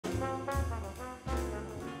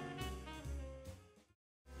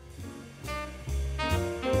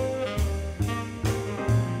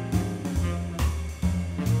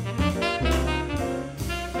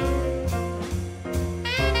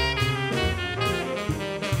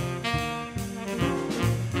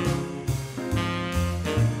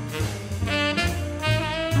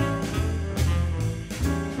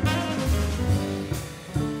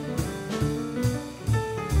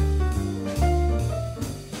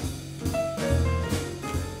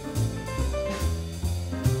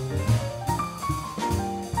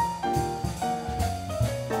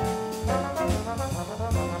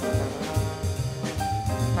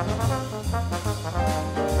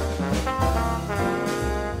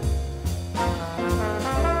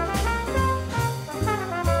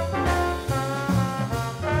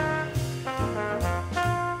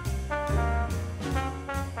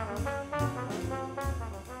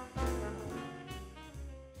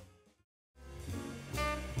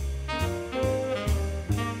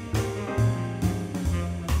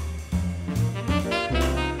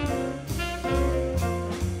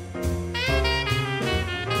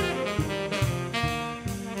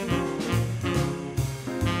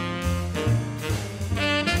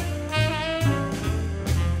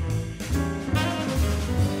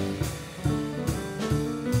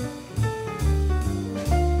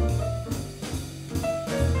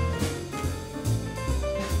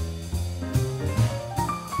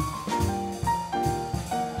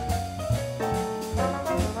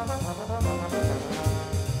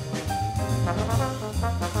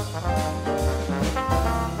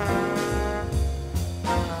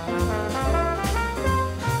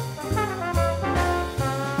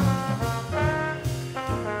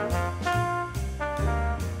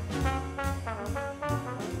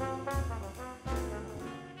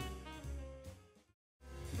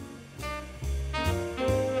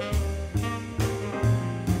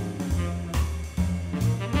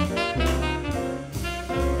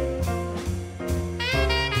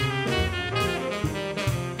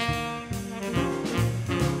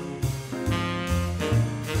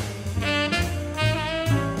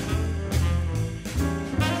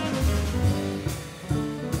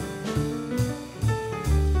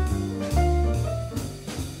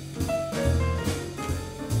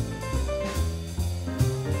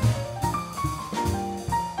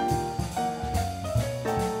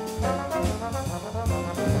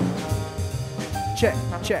Check,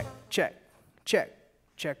 check, check, check,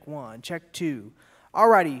 check one, check two.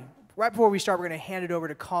 Alrighty, right before we start, we're going to hand it over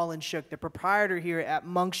to Colin Shook, the proprietor here at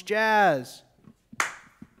Monk's Jazz.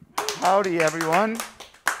 Howdy, everyone.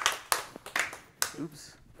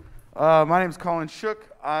 Oops. My name is Colin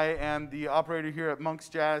Shook. I am the operator here at Monk's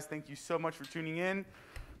Jazz. Thank you so much for tuning in.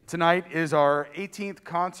 Tonight is our 18th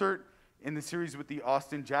concert in the series with the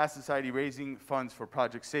Austin Jazz Society, raising funds for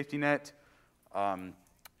Project Safety Net.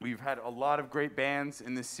 We've had a lot of great bands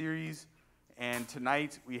in this series, and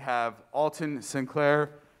tonight we have Altin Sencalar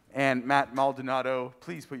and Matt Maldonado.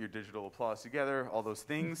 Please put your digital applause together, all those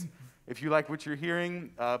things. If you like what you're hearing,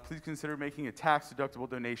 please consider making a tax-deductible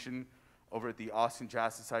donation over at the Austin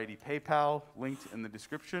Jazz Society PayPal, linked in the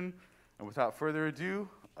description. And without further ado,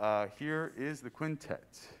 here is the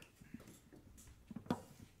Quintet.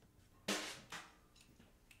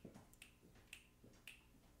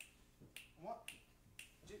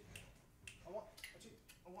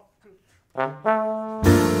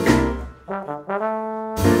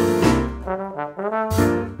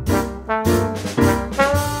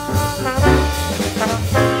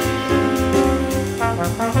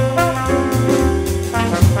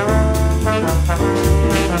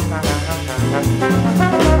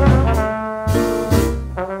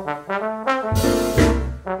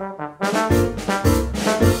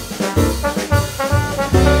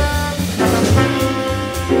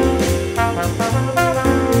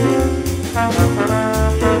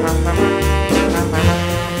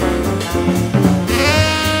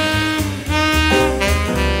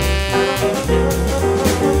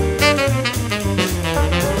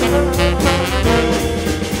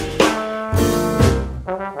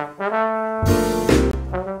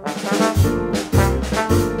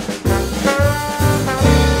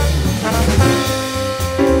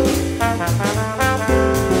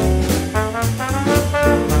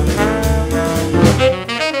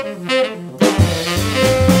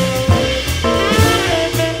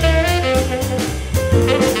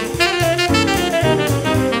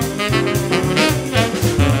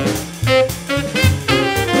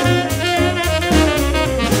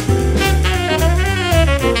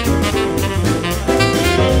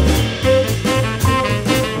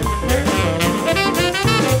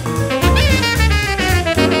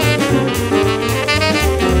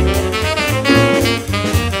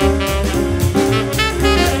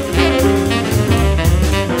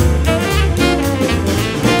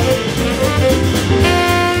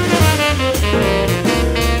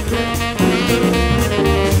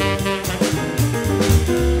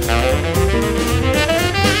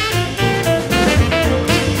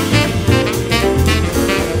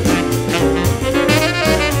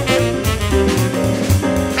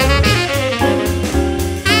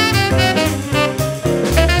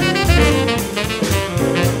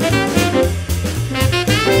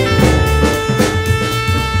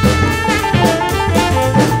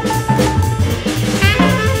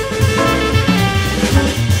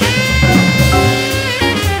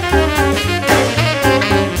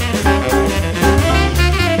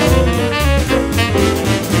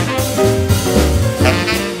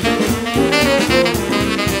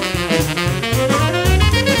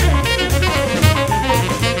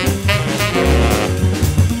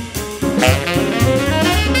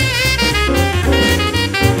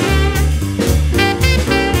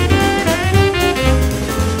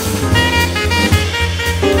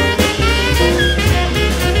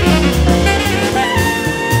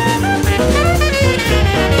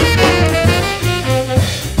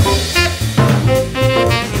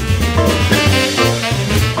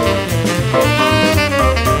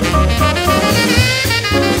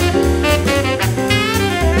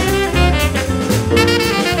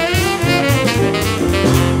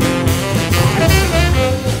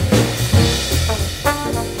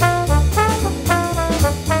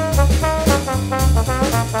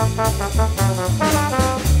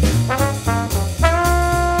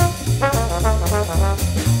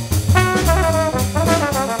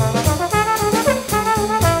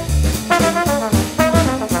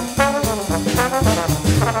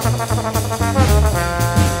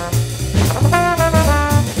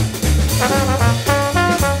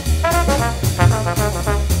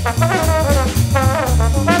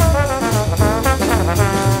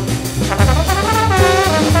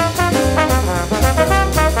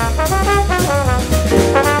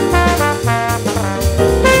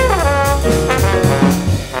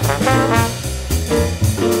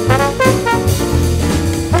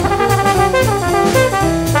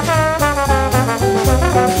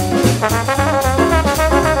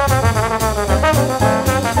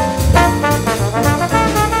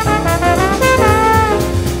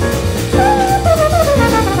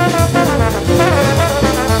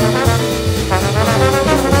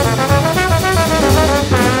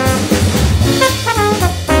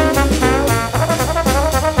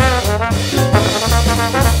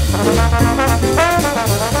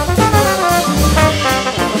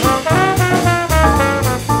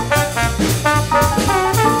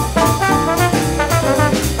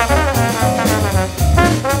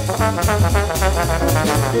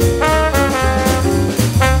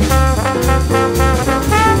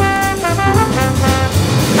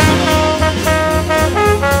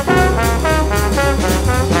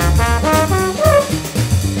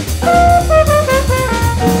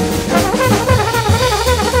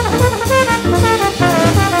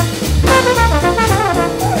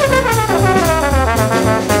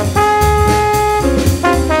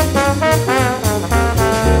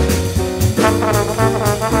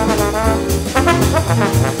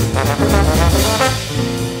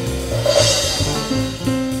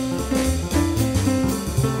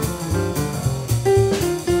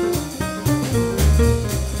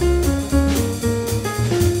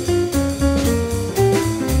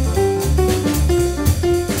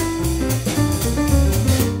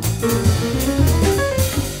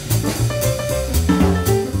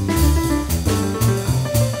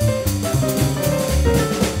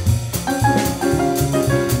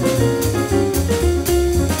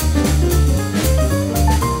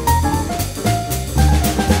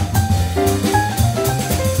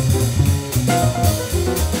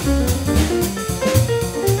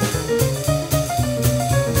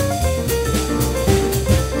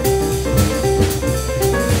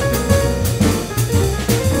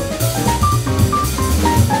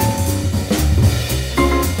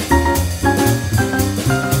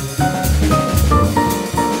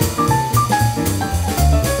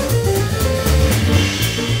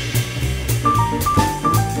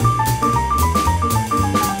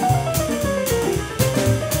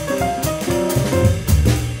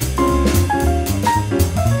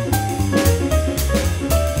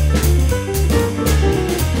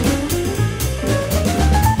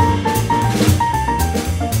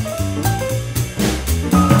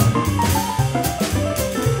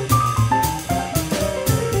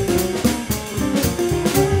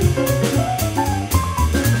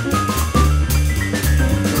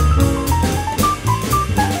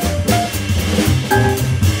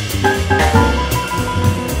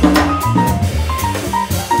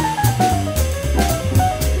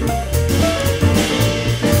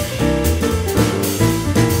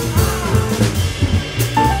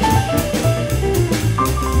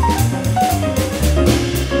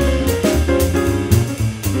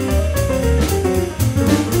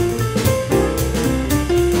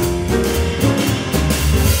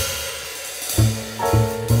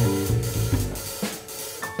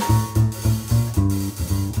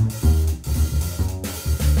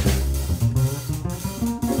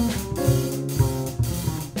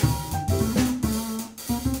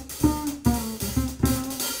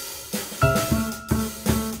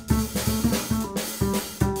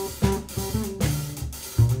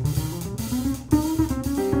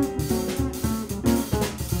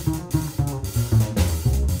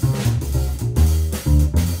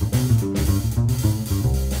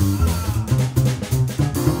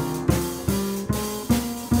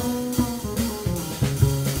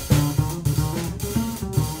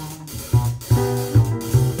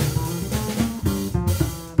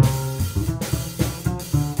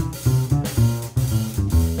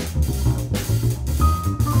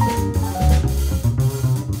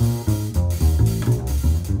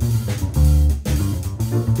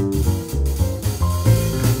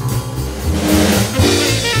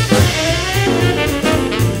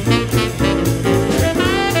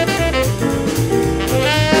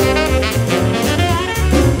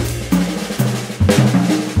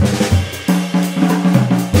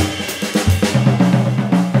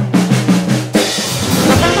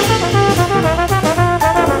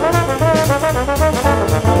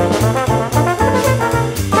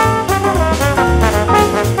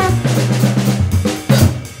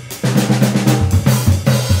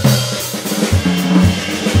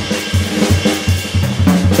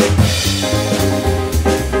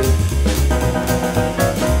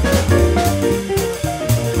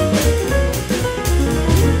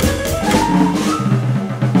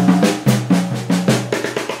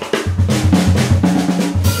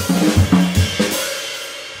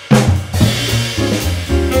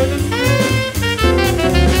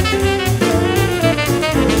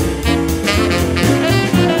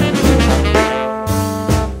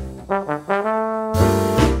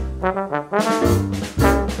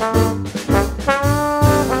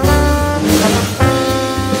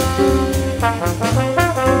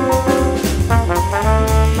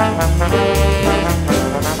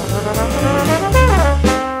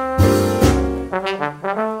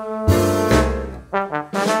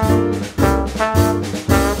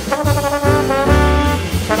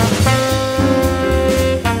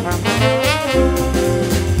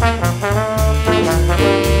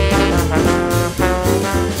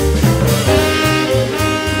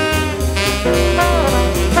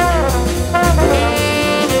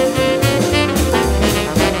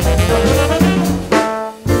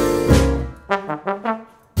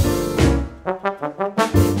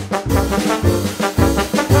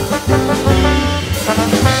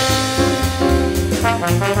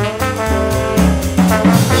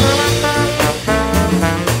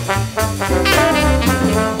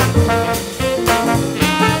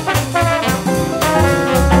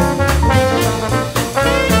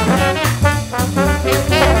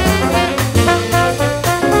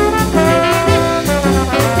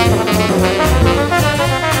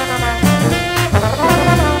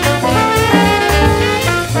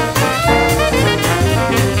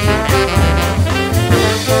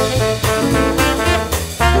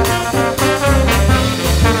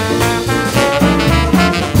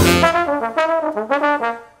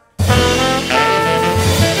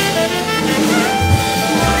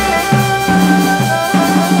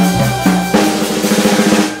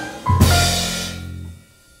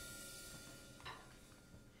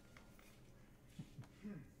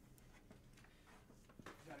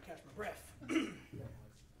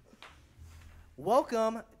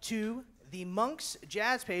 Welcome to the Monks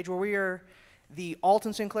Jazz page, where we are the Altin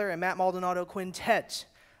Sencalar and Matt Maldonado Quintet.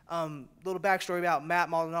 Little backstory about Matt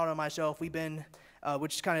Maldonado and myself. We've been,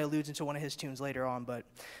 which kind of alludes into one of his tunes later on, but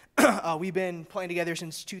we've been playing together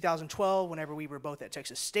since 2012, whenever we were both at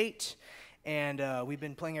Texas State, and we've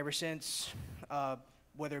been playing ever since,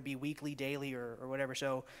 whether it be weekly, daily, or whatever.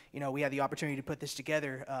 So, you know, we had the opportunity to put this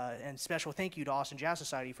together, and special thank you to Austin Jazz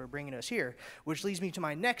Society for bringing us here, which leads me to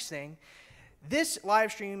my next thing. This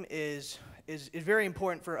live stream is very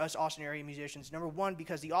important for us Austin area musicians. Number one,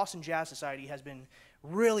 because the Austin Jazz Society has been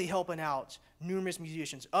really helping out numerous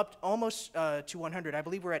musicians, up almost to 100. I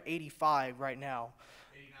believe we're at 85 right now.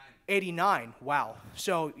 89. Wow.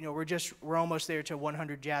 So, you know, we're almost there to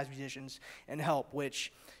 100 jazz musicians and help,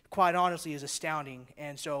 which quite honestly is astounding.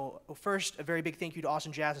 And so first, a very big thank you to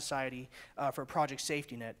Austin Jazz Society for Project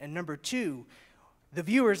Safety Net. And number two, the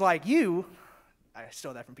viewers like you, I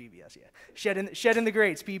stole that from PBS, yeah. Shedding the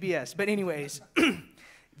Greats, PBS. But anyways,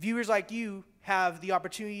 viewers like you have the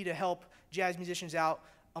opportunity to help jazz musicians out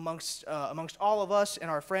amongst all of us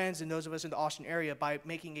and our friends and those of us in the Austin area by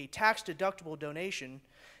making a tax-deductible donation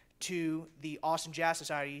to the Austin Jazz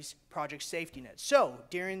Society's Project Safety Net. So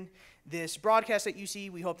during this broadcast that you see,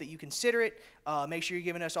 we hope that you consider it. Make sure you're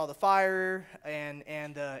giving us all the fire and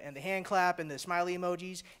the hand clap and the smiley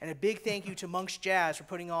emojis. And a big thank you to Monks Jazz for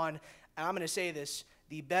putting on, and I'm going to say this,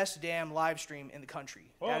 the best damn live stream in the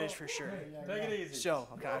country. Whoa. That is for sure. Take it easy. So,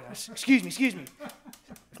 okay, excuse me.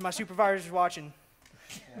 If my supervisor's watching.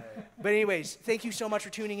 But anyways, thank you so much for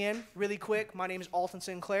tuning in. Really quick, my name is Altin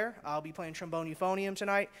Sencalar. I'll be playing trombone euphonium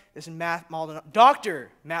tonight. This is Dr.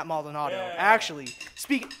 Matt Maldonado. Yeah. Actually,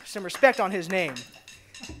 speak some respect on his name.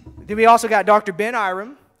 Then we also got Dr. Ben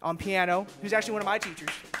Iram on piano, who's actually one of my teachers.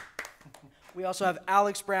 We also have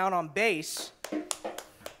Alex Brown on bass.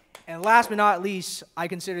 And last but not least, I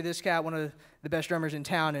consider this cat one of the best drummers in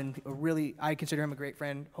town, and really, I consider him a great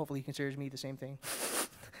friend. Hopefully he considers me the same thing.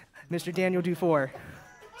 Mr. Daniel Dufour.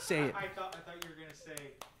 Say it. I thought you were going to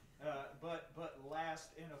say, but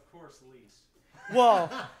last and of course least. Well,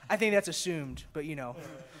 I think that's assumed, but you know.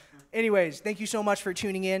 Anyways, thank you so much for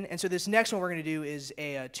tuning in. And so this next one we're going to do is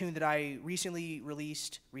a tune that I recently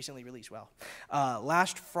released,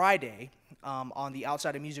 last Friday on the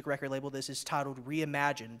Outside of Music record label. This is titled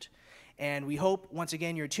Reimagined. And we hope, once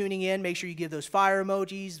again, you're tuning in. Make sure you give those fire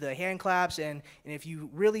emojis, the hand claps, and if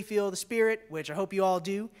you really feel the spirit, which I hope you all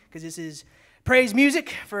do, because this is praise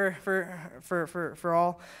music for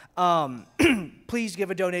all, please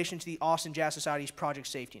give a donation to the Austin Jazz Society's Project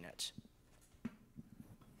Safety Net.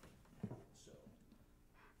 So,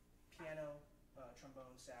 piano,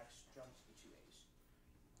 trombone, sax, drums, the 2 A's.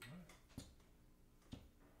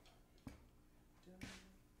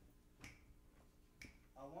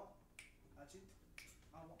 I want.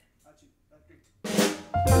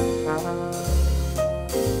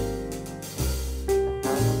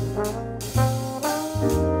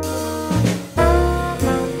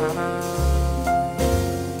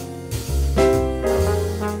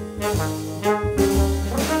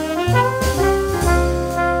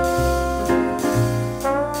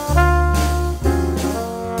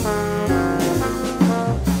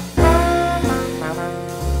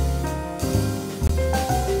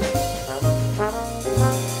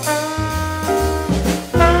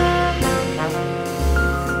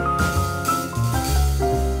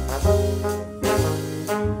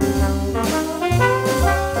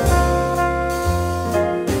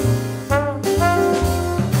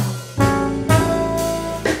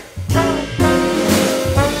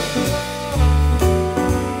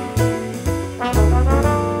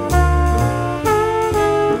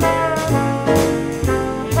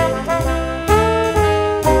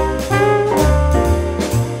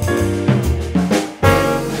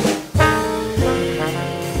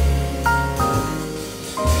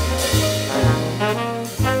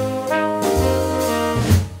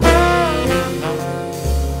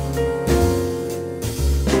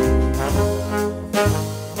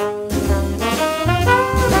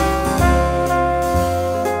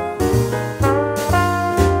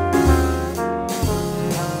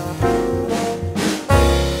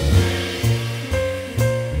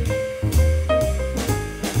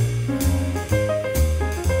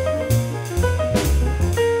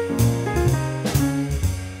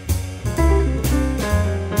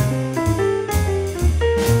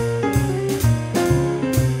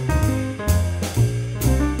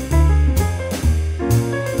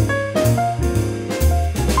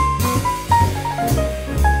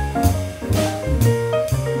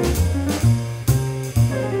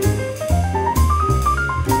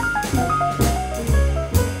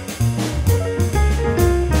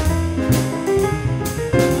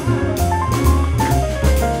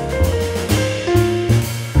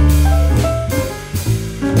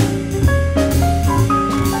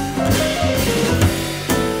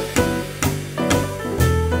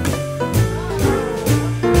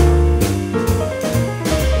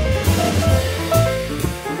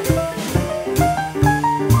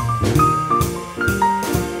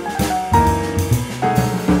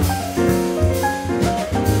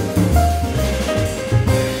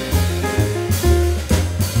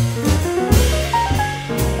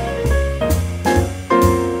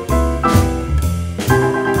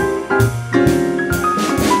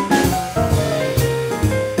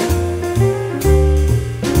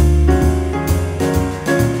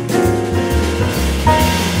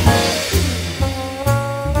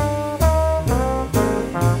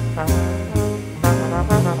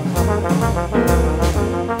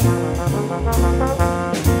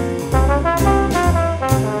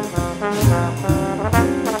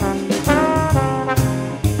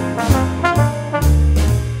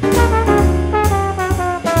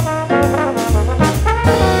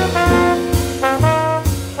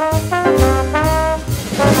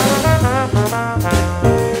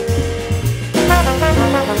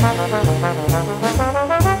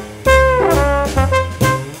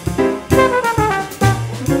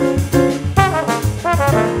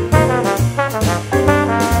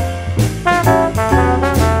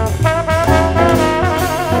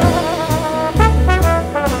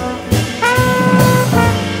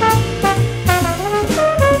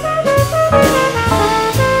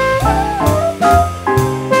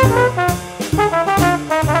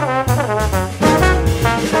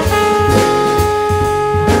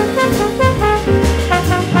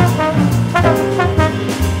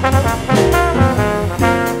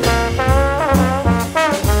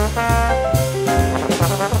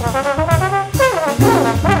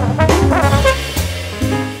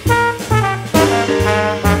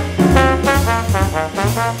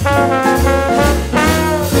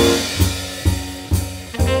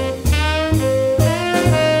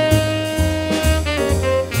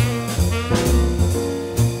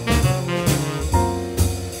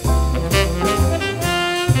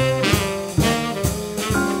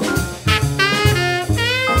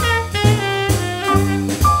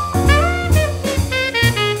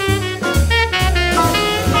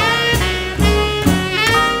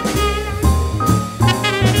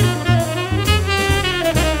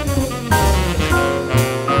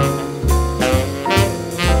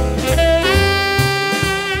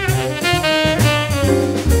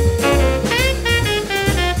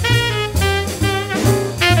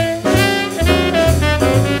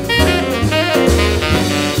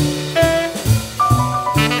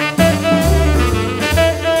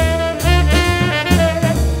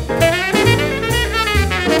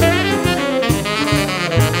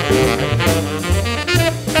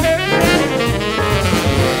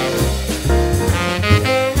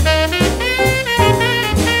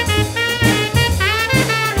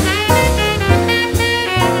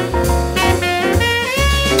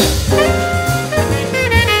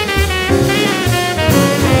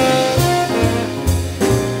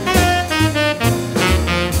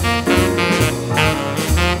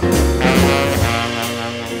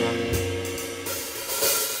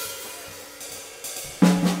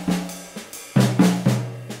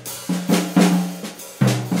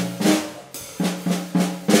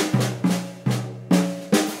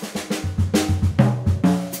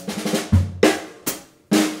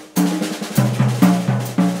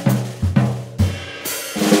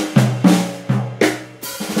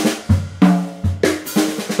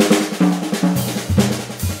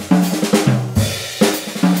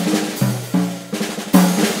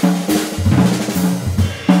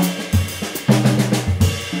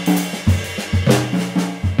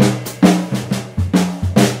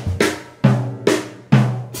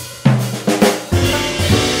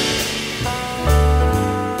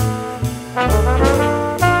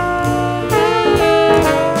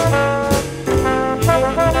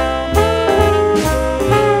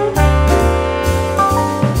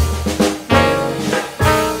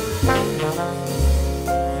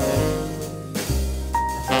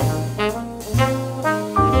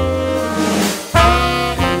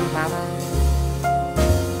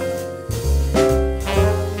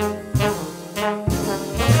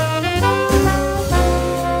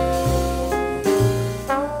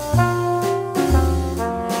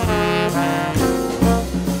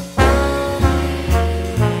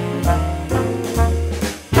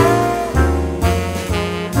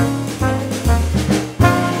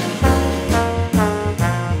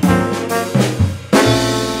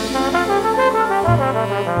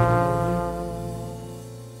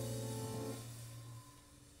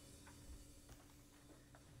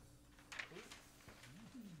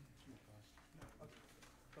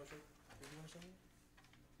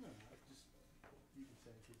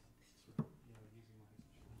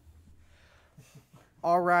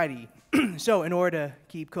 Alrighty. So in order to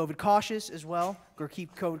keep COVID cautious as well, or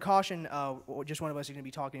keep COVID caution, just one of us is going to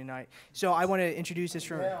be talking tonight. So I want to introduce this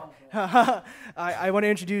from. I want to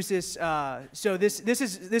introduce this. So this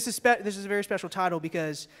is a very special title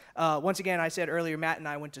because once again I said earlier Matt and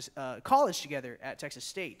I went to college together at Texas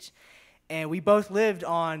State, and we both lived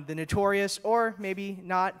on the notorious, or maybe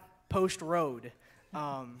not, Post Road.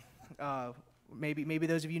 Maybe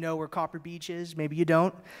those of you know where Copper Beach is, maybe you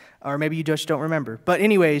don't, or maybe you just don't remember. But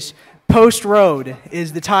anyways, Post Road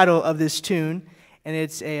is the title of this tune, and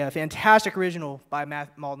it's a fantastic original by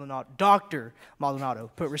Maldonado, Dr. Maldonado.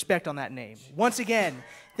 Put respect on that name. Once again,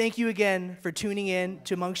 thank you again for tuning in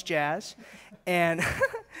to Monk's Jazz, and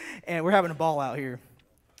and we're having a ball out here.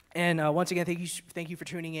 And once again, thank you for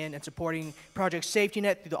tuning in and supporting Project Safety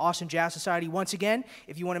Net through the Austin Jazz Society. Once again,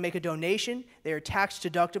 if you want to make a donation, they are tax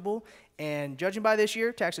deductible. And judging by this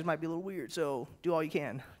year, taxes might be a little weird, so do all you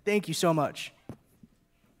can. Thank you so much.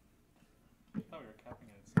 I thought we were capping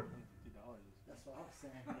it at $750. That's what I was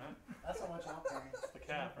saying. That's how much I'm paying. It's the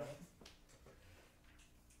cap, right?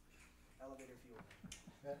 Elevator fuel.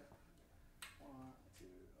 Okay. 1, 2,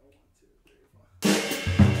 1, 2, 3, 4.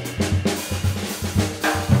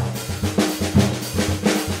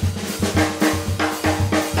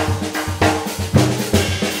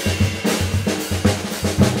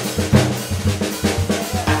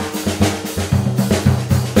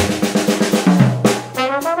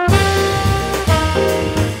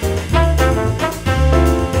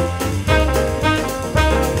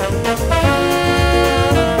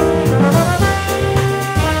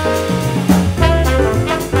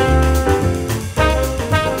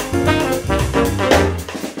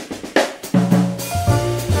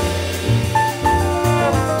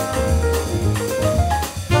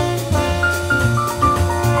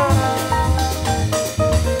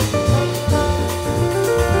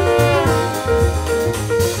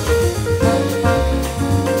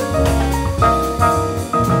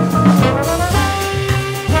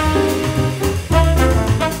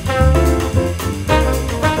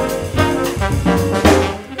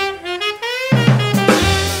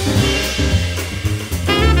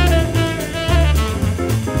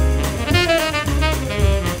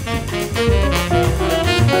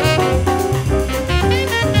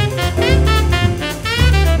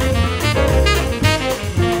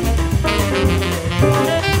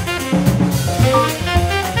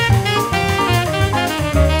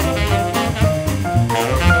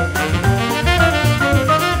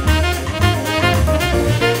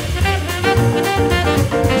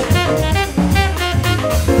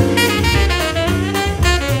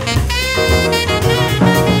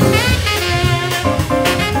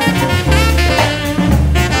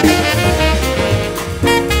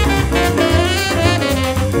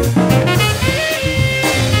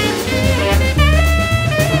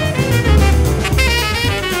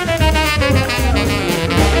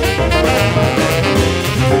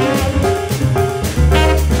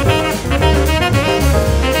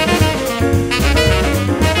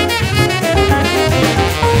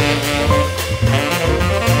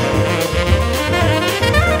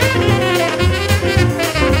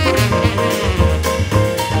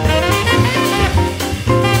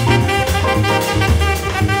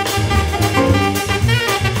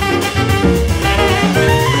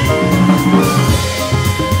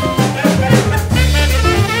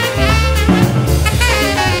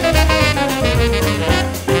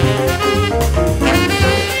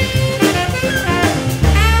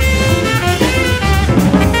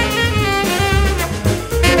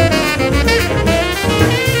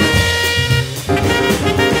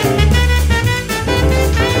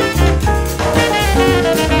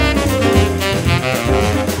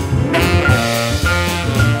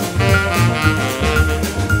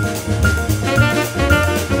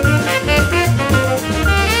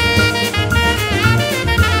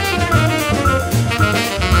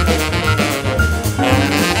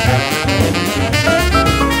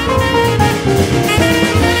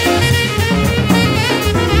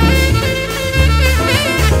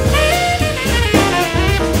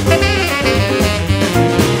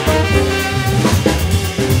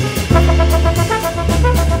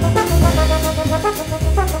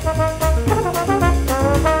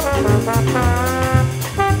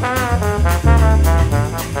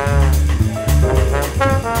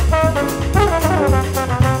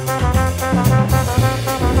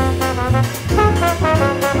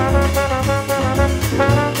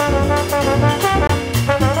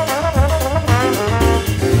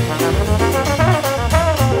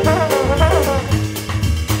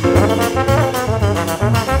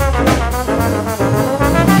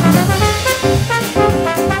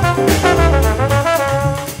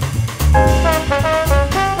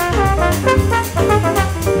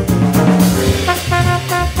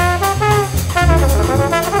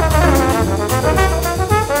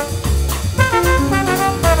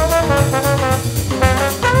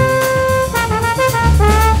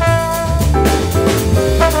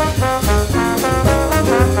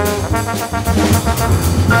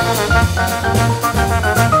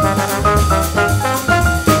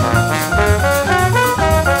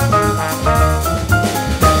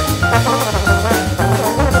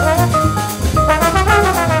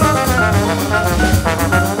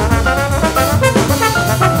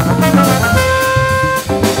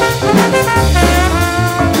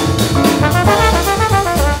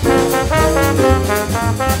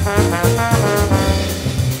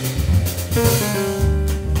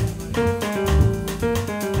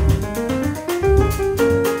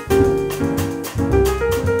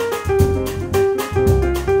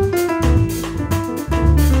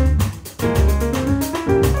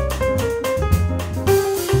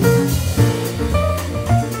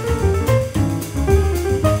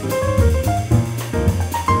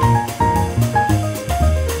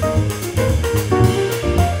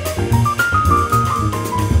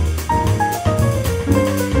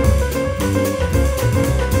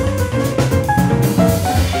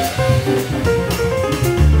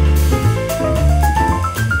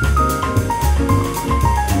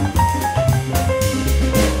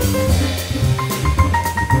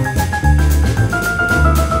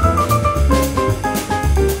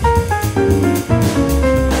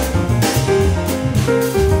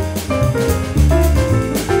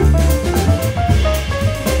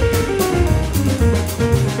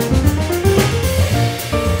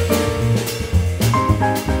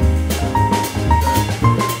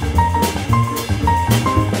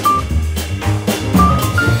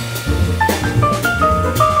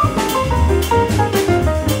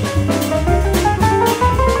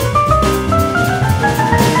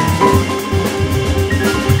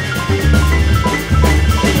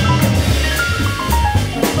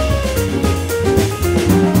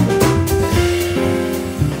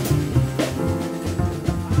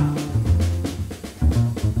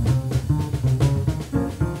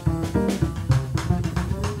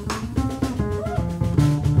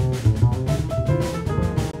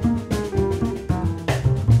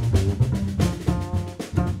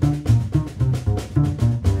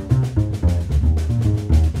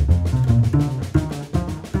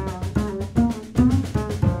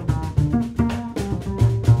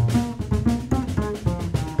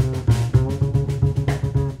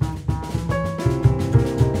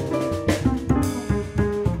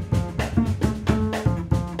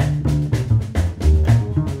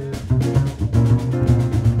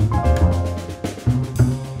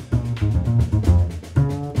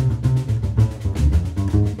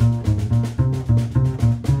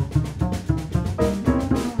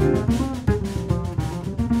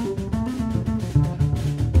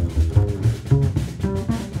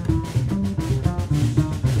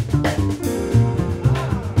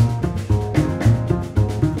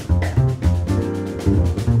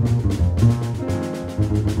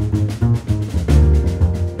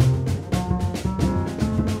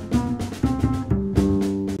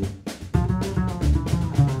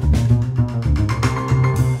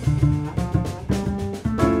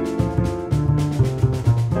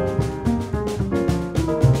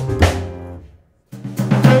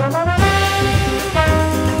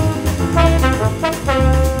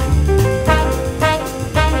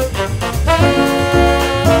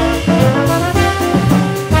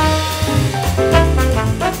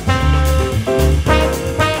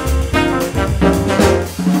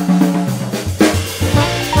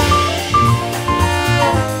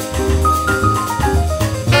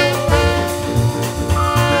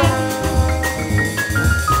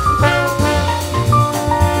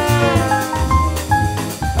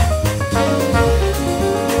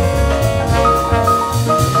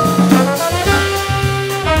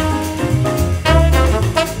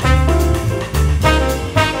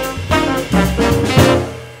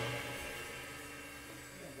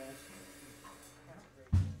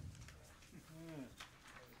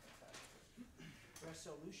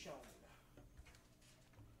 shown.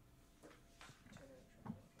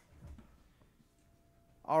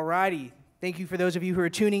 Alrighty, thank you for those of you who are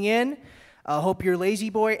tuning in. Hope your lazy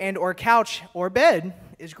boy and or couch or bed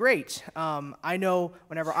is great. I know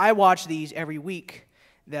whenever I watch these every week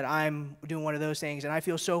that I'm doing one of those things, and I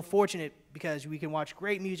feel so fortunate because we can watch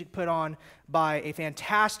great music put on by a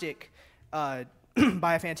fantastic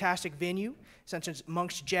venue such as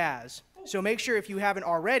Monk's Jazz. So make sure if you haven't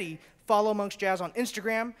already, follow Monk's Jazz on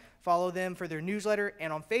Instagram, follow them for their newsletter,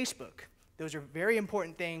 and on Facebook. Those are very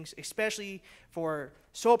important things, especially for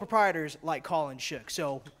sole proprietors like Colin Shook.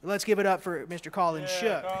 So let's give it up for Mr. Colin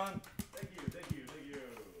Shook. Colin. Thank you.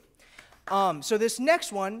 So this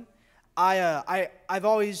next one, I've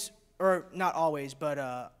always, or not always,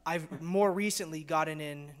 but I've more recently gotten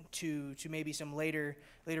into maybe some later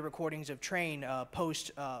recordings of Train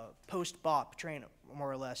post bop Train,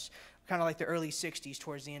 more or less, kind of like the early '60s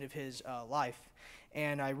towards the end of his life.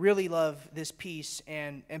 And I really love this piece,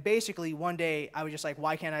 and basically one day I was just like,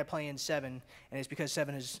 why can't I play in 7? And it's because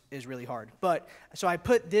 7 is really hard. But so I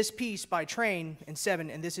put this piece by Train in 7,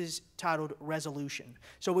 and this is titled Resolution.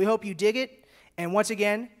 So we hope you dig it. And once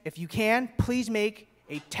again, if you can, please make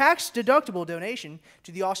a tax-deductible donation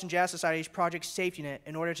to the Austin Jazz Society's Project Safety Net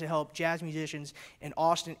in order to help jazz musicians in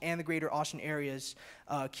Austin and the greater Austin areas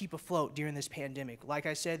keep afloat during this pandemic. Like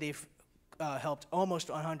I said, they've helped almost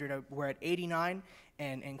 100. We're at 89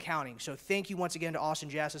 and counting. So thank you once again to Austin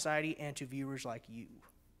Jazz Society and to viewers like you.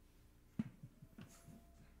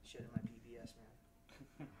 Shit in my PBS, man.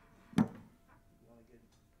 You want a good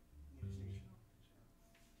music station?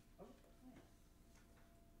 Oh,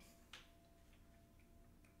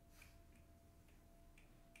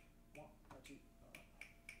 yeah. 1, 2.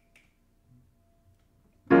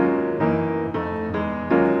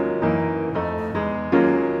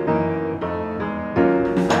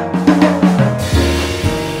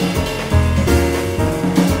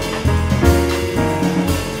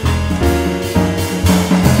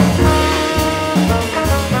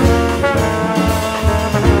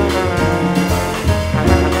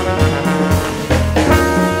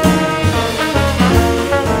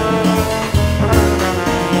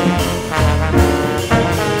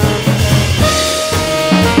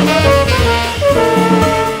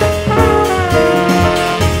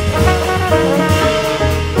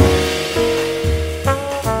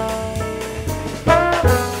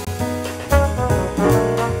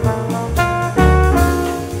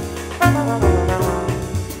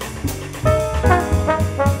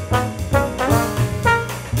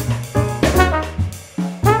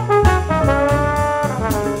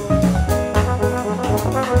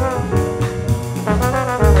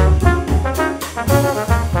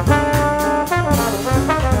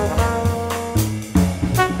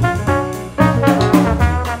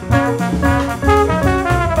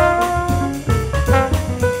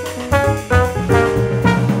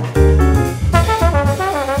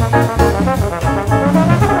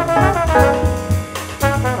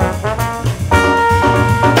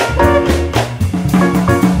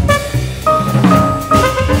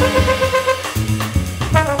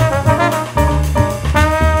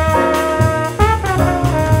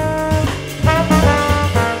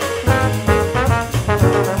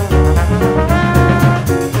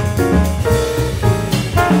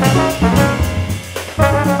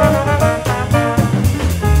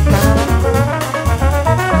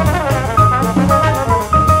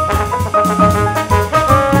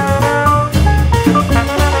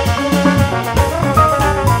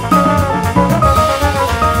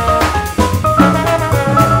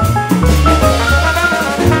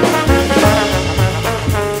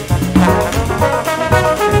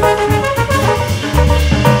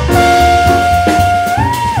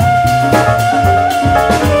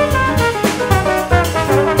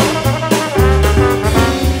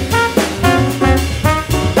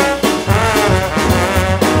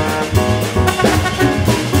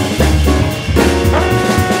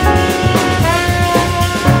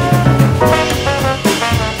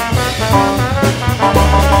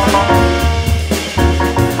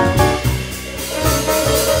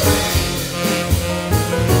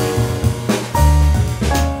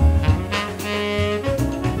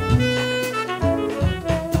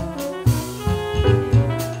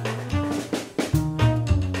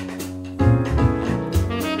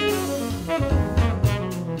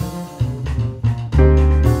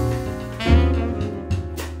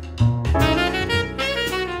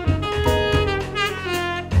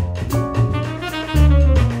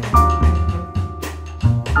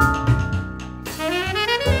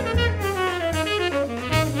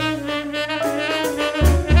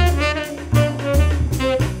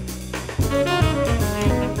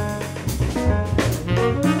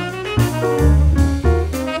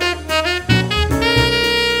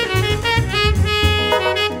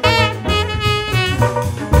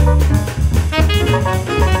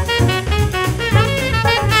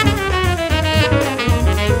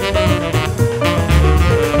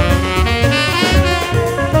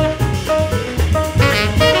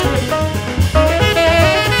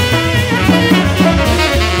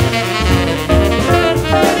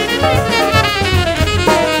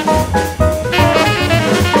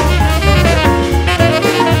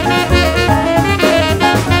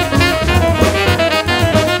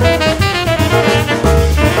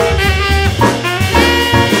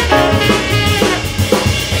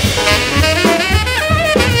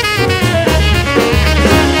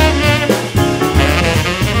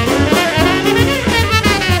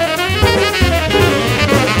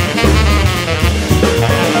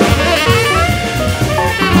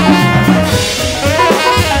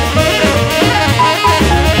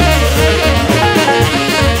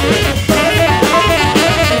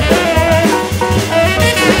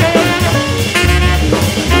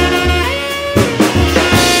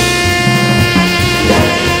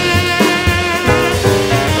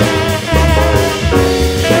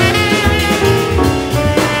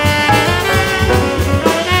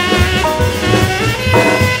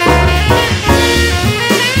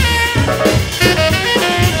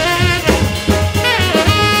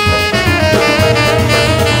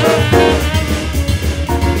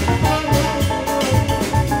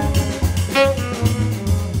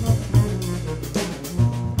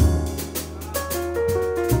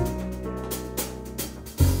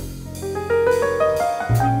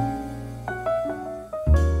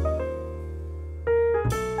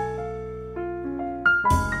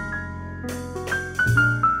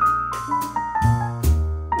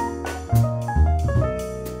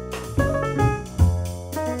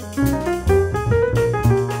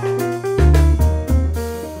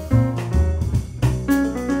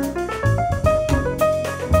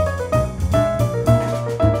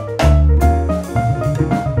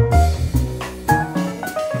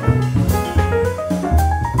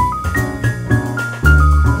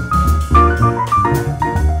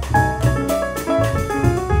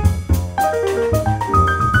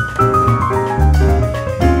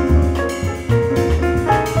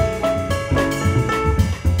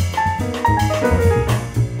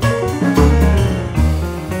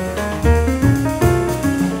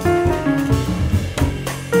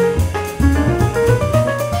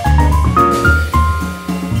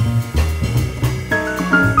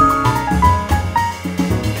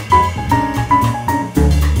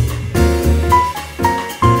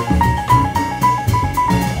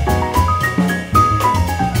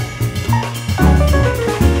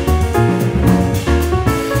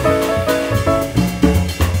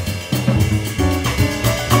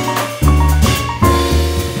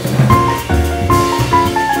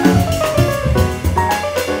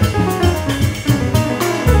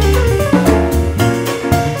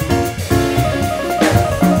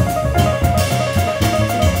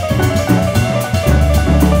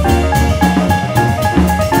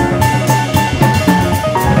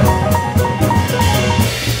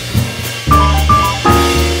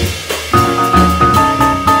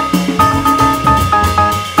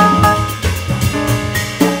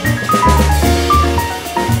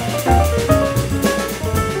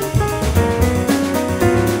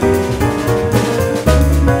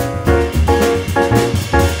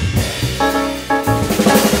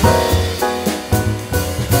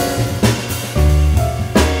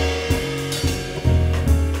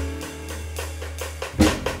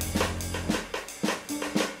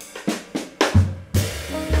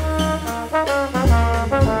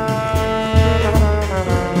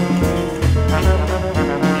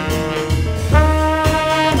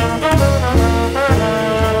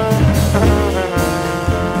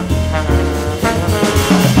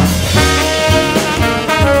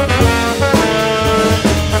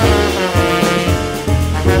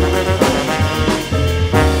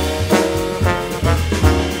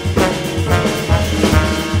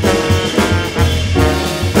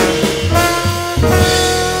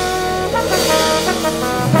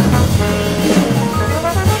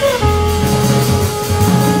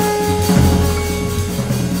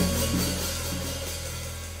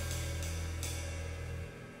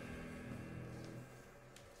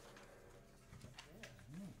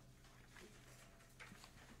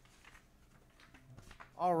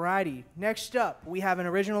 Alrighty. Next up, we have an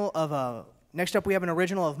original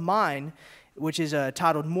of mine, which is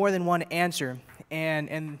titled "More Than One Answer."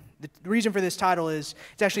 And the reason for this title is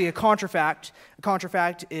it's actually a contrafact. A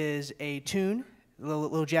contrafact is a tune, a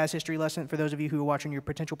little jazz history lesson for those of you who are watching your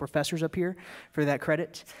potential professors up here for that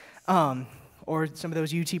credit. Or some of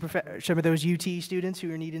those UT students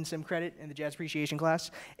who are needing some credit in the jazz appreciation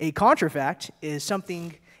class. A contrafact is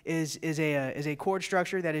a chord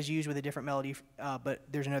structure that is used with a different melody, but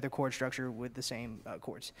there's another chord structure with the same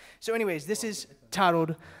chords. So anyways, this is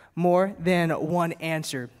titled "More Than One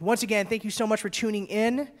Answer." Once again, thank you so much for tuning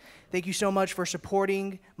in. Thank you so much for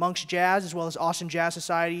supporting Monks Jazz as well as Austin Jazz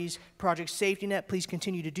Society's Project Safety Net. Please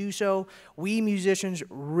continue to do so. We musicians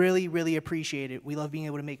really, really appreciate it. We love being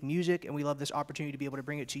able to make music, and we love this opportunity to be able to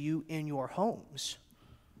bring it to you in your homes.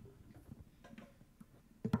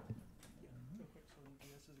 Real quick, so the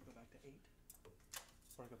DSs go back to 8,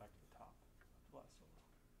 or go back to the top, last solo.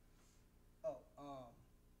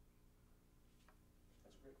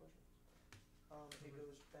 That's a great question. It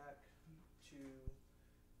goes back to,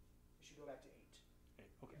 it should go back to 8. 8,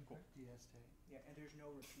 okay, cool. DS to 8. Yeah, and there's no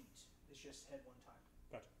repeat. It's just head one time.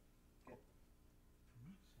 Gotcha. Yep.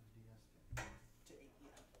 So DS to 8. To 8,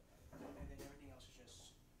 yeah. And then everything else is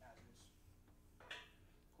just as is.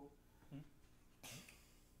 Cool. Hmm?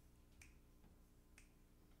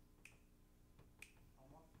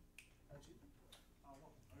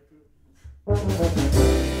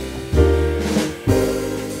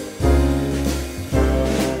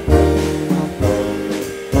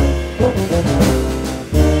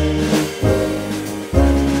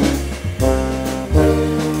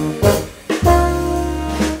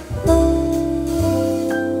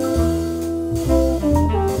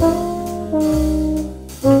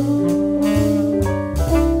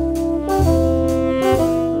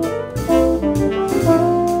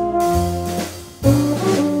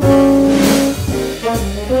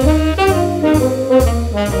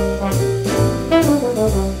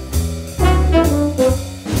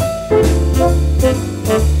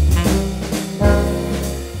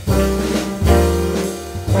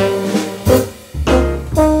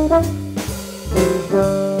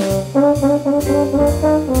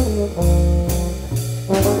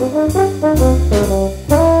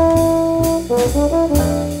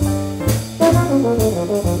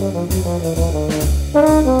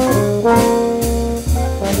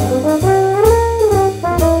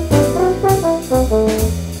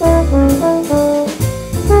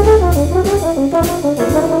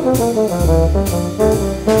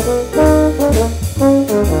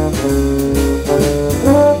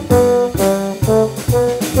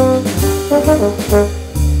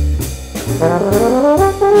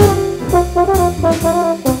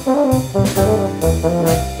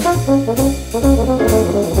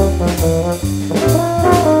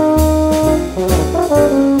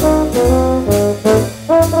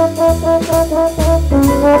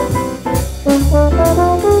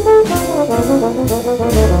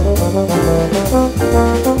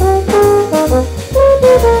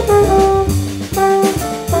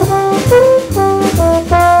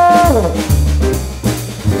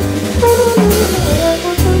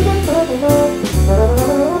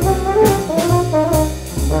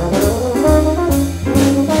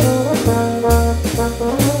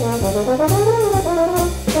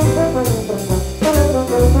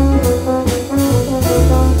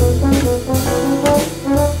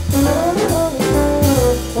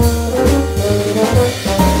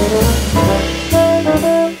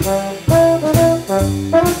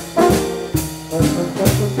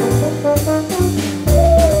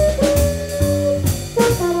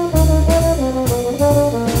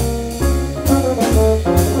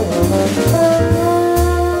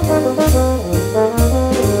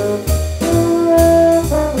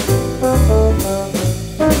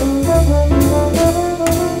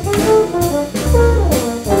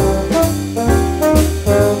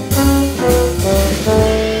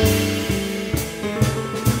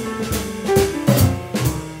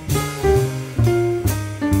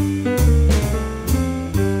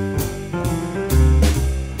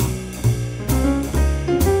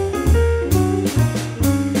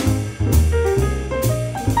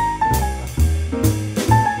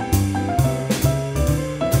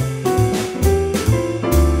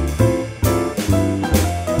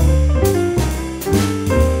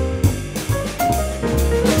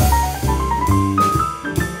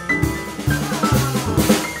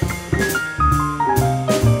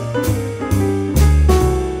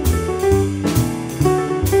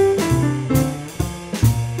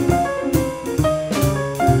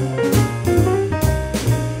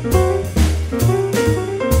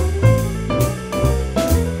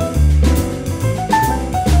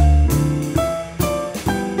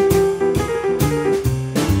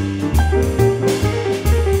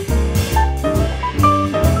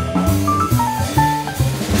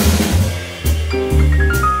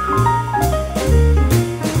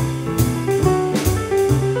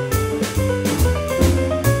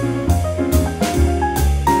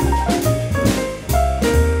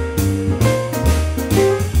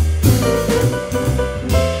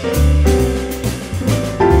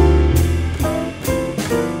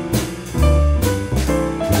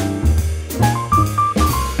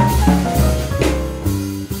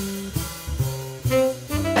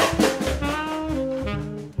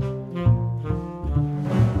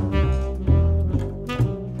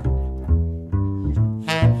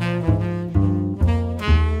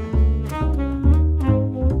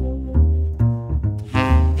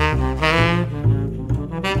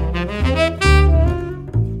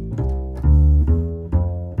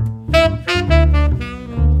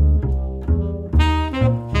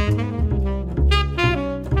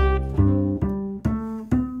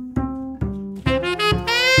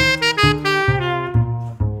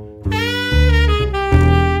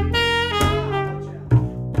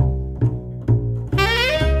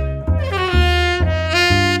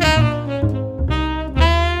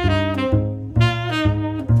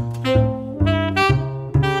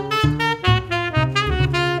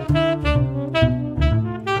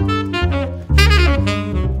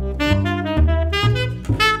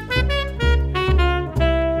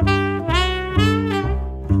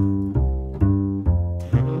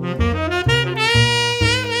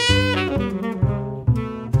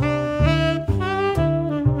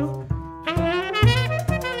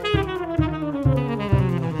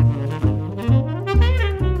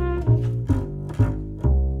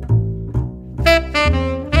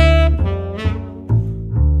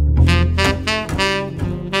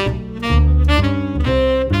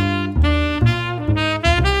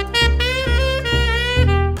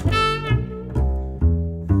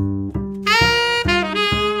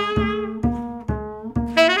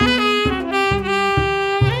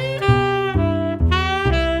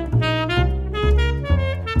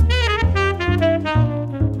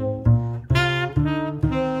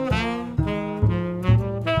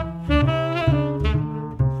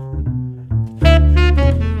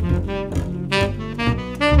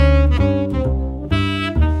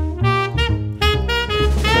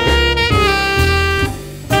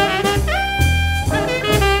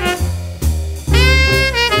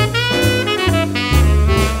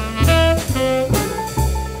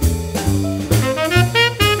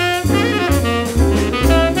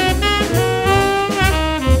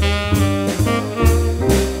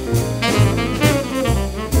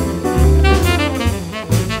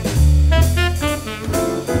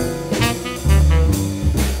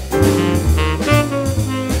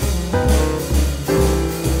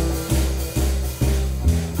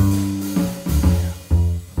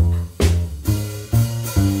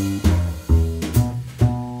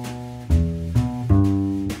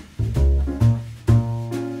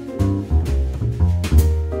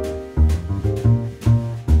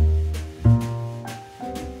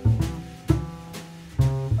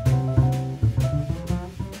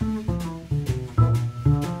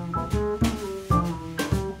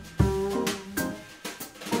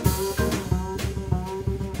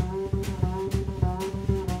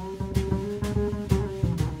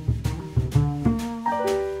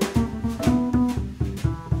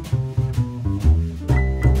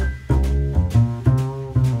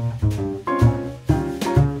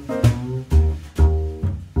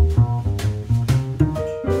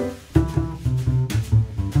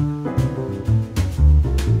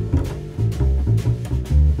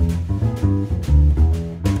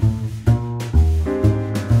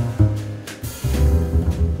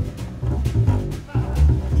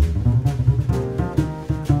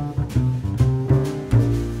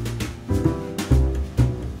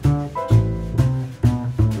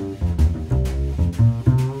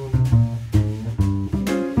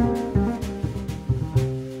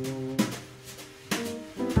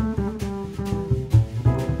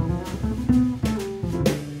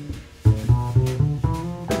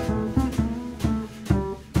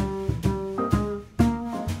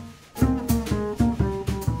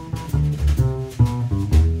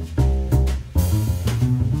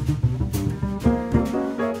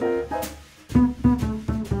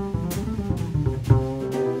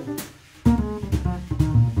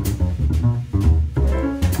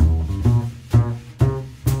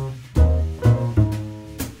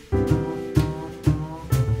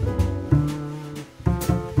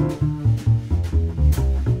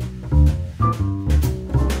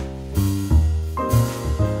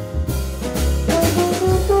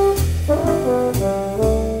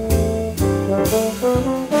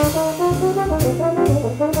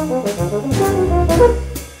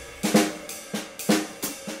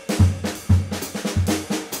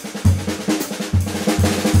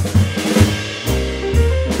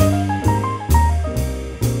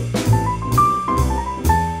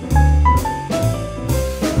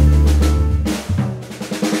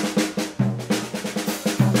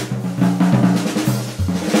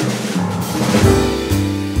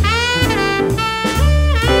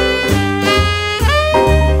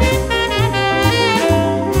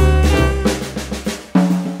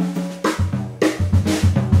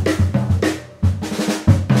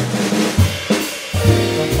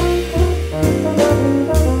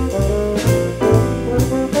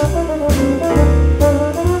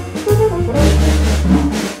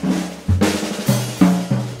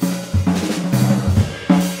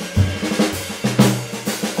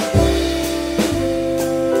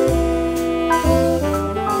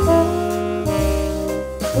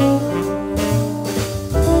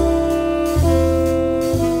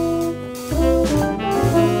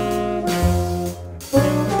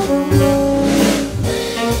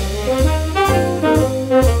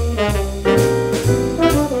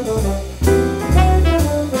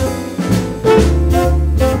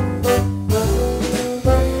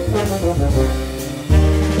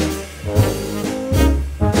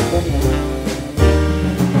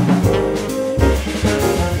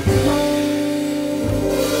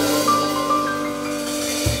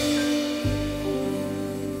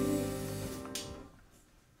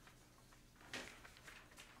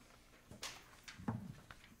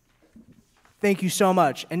 Thank you so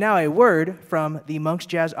much. And now a word from the Monk's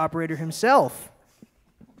Jazz operator himself.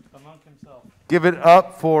 The monk himself. Give it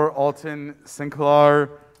up for Altin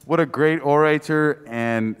Sencalar. What a great orator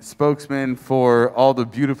and spokesman for all the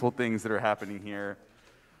beautiful things that are happening here.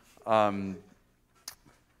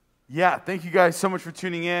 Yeah, thank you guys so much for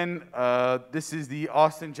tuning in. This is the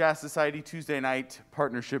Austin Jazz Society Tuesday night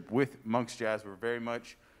partnership with Monk's Jazz. We're very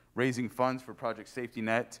much raising funds for Project Safety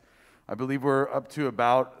Net. I believe we're up to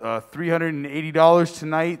about $380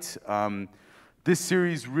 tonight. This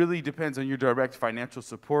series really depends on your direct financial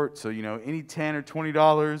support. So, you know, any $10 or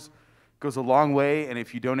 $20 goes a long way. And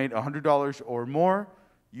if you donate $100 or more,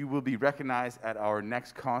 you will be recognized at our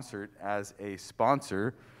next concert as a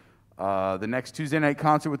sponsor. The next Tuesday night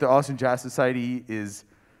concert with the Austin Jazz Society is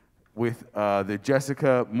with the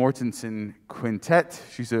Jessica Mortensen Quintet.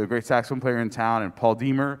 She's a great saxophone player in town, and Paul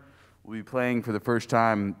Deemer will be playing for the first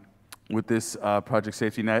time with this Project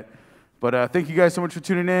Safety Net. But thank you guys so much for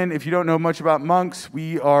tuning in. If you don't know much about Monks,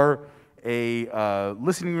 we are a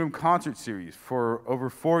listening room concert series for over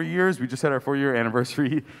 4 years. We just had our 4-year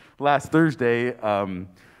anniversary last Thursday.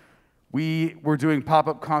 We were doing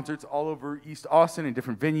pop-up concerts all over East Austin in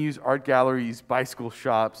different venues, art galleries, bicycle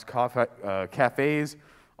shops, cafes,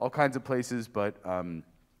 all kinds of places. But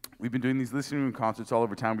we've been doing these listening room concerts all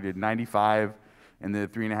over town. We did 95 in the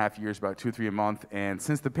 3.5 years, about 2 or 3 a month. And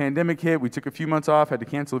since the pandemic hit, we took a few months off, had to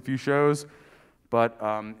cancel a few shows. But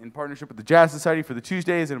in partnership with the Jazz Society for the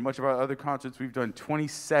Tuesdays and a bunch of our other concerts, we've done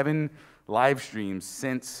 27 live streams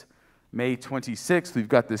since May 26th. We've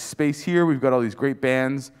got this space here. We've got all these great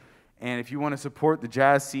bands. And if you want to support the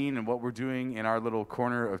jazz scene and what we're doing in our little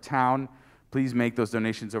corner of town, please make those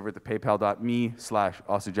donations over at the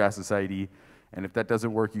paypal.me/AustinJazzSociety. And if that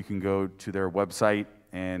doesn't work, you can go to their website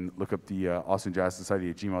and look up the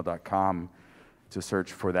austinjazzsociety@gmail.com to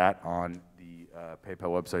search for that on the PayPal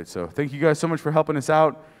website. So thank you guys so much for helping us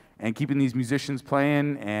out and keeping these musicians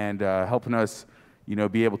playing and helping us, you know,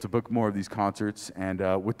 be able to book more of these concerts.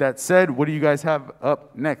 And with that said, what do you guys have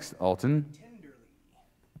up next, Altin?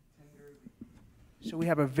 So we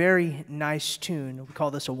have a very nice tune. We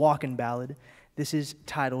call this a walk-in ballad. This is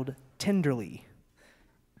titled Tenderly.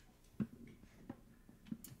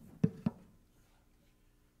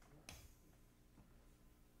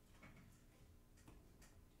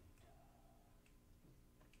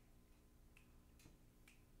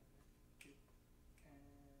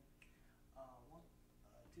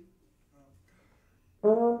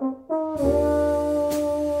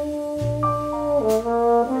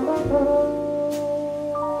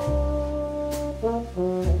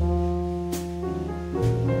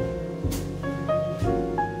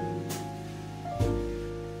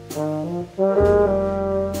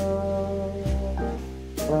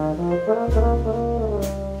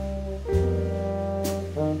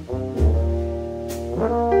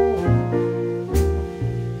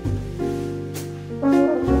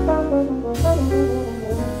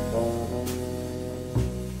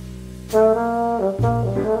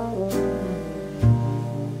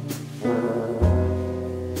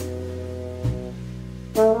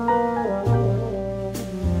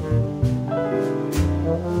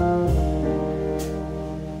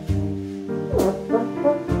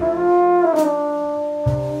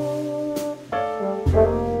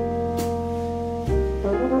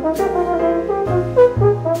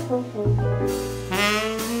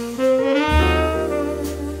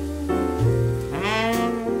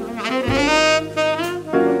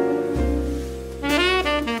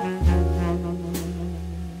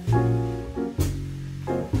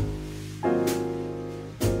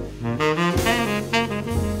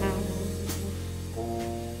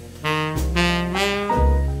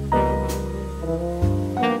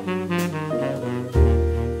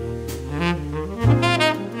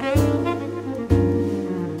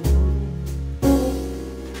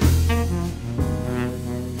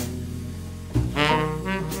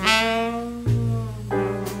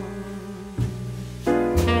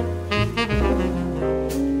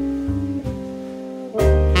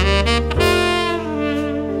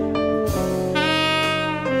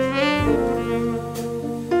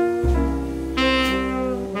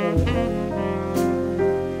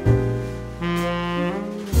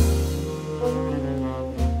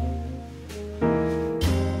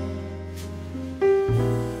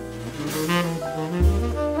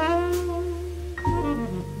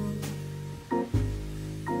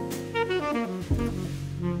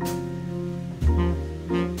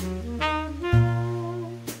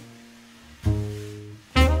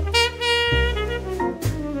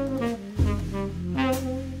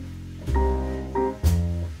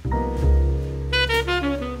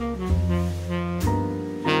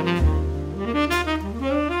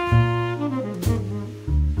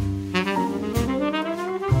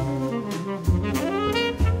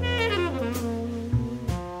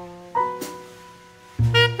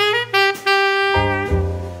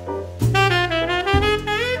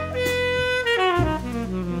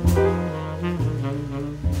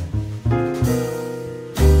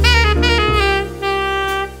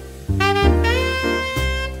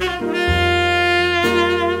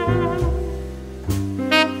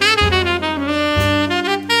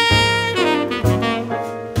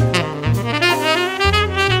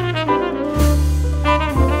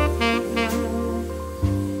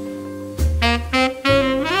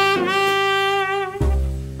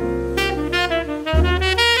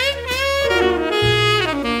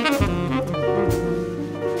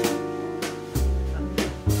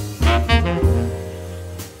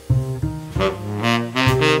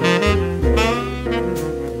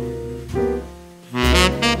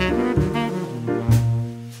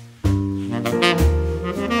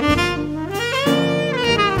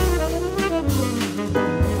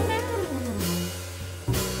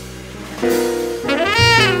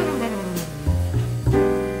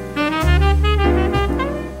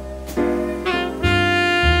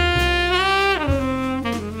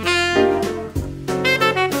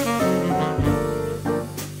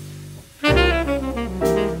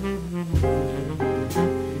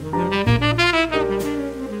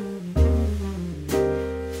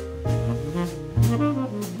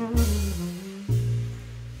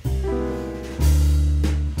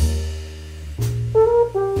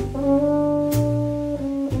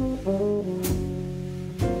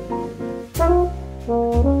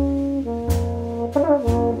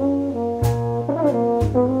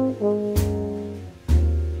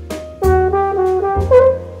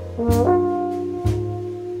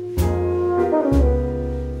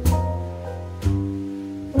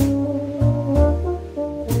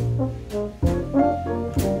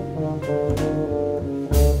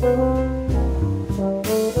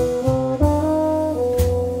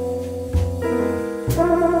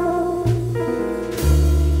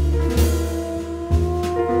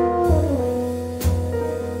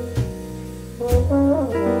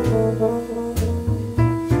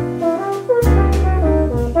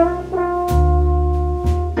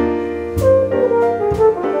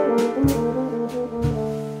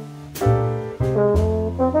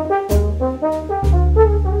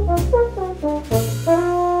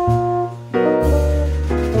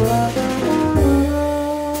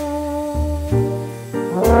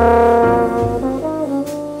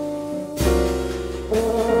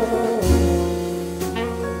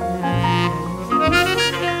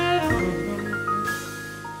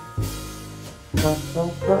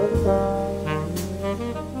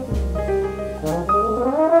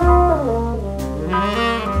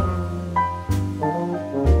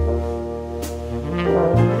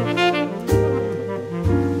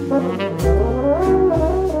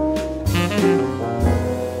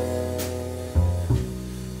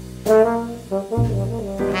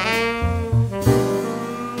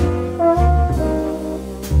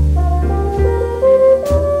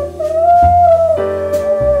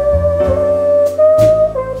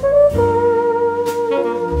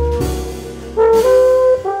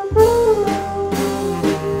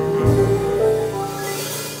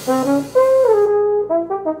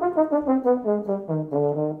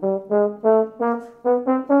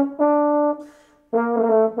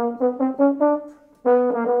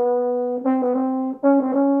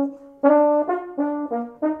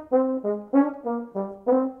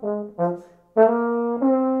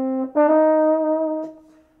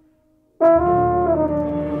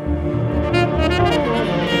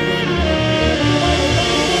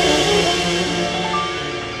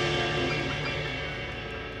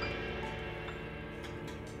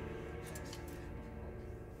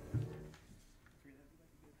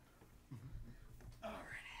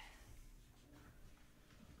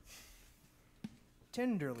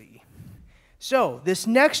 tenderly. So this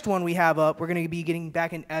next one we have up, we're going to be getting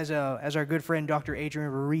back in, as our good friend Dr. Adrian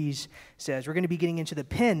Ruiz says, we're going to be getting into the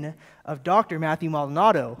pen of Dr. Matthew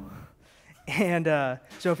Maldonado. And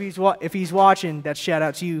so if he's watching, that's shout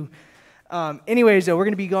out to you. Anyways, though, we're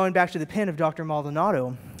going to be going back to the pen of Dr.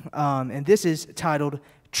 Maldonado, and this is titled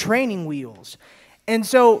Training Wheels. And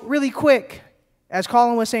so really quick, as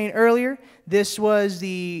Colin was saying earlier, this was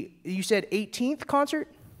the, you said 18th concert?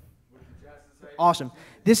 Awesome.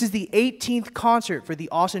 This is the 18th concert for the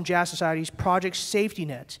Austin Jazz Society's Project Safety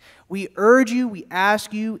Net. We urge you, we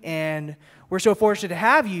ask you, and we're so fortunate to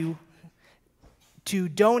have you to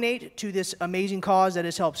donate to this amazing cause that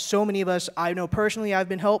has helped so many of us. I know personally I've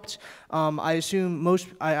been helped. I assume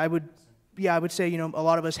I would say, you know, a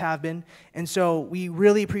lot of us have been. And so we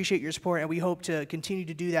really appreciate your support, and we hope to continue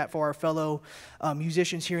to do that for our fellow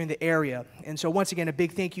musicians here in the area. And so once again, a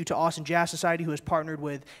big thank you to Austin Jazz Society, who has partnered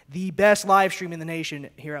with the best live stream in the nation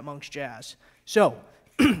here at Monks Jazz. So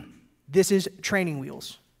this is Training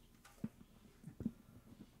Wheels.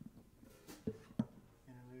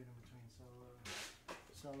 Interlude in between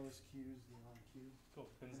soloist cues, the on cue. Cool.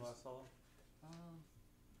 Pins last solo.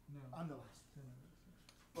 I'm the last.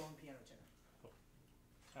 Bone piano tenor. Cool.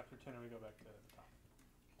 After tenor, we go back to the top.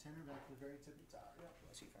 Tenor back to the very tippy top. Yep.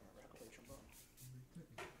 Let's see if I remember how to play trombone.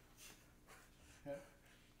 Okay.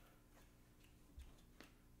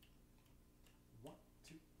 1,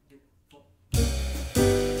 2, 3, 4.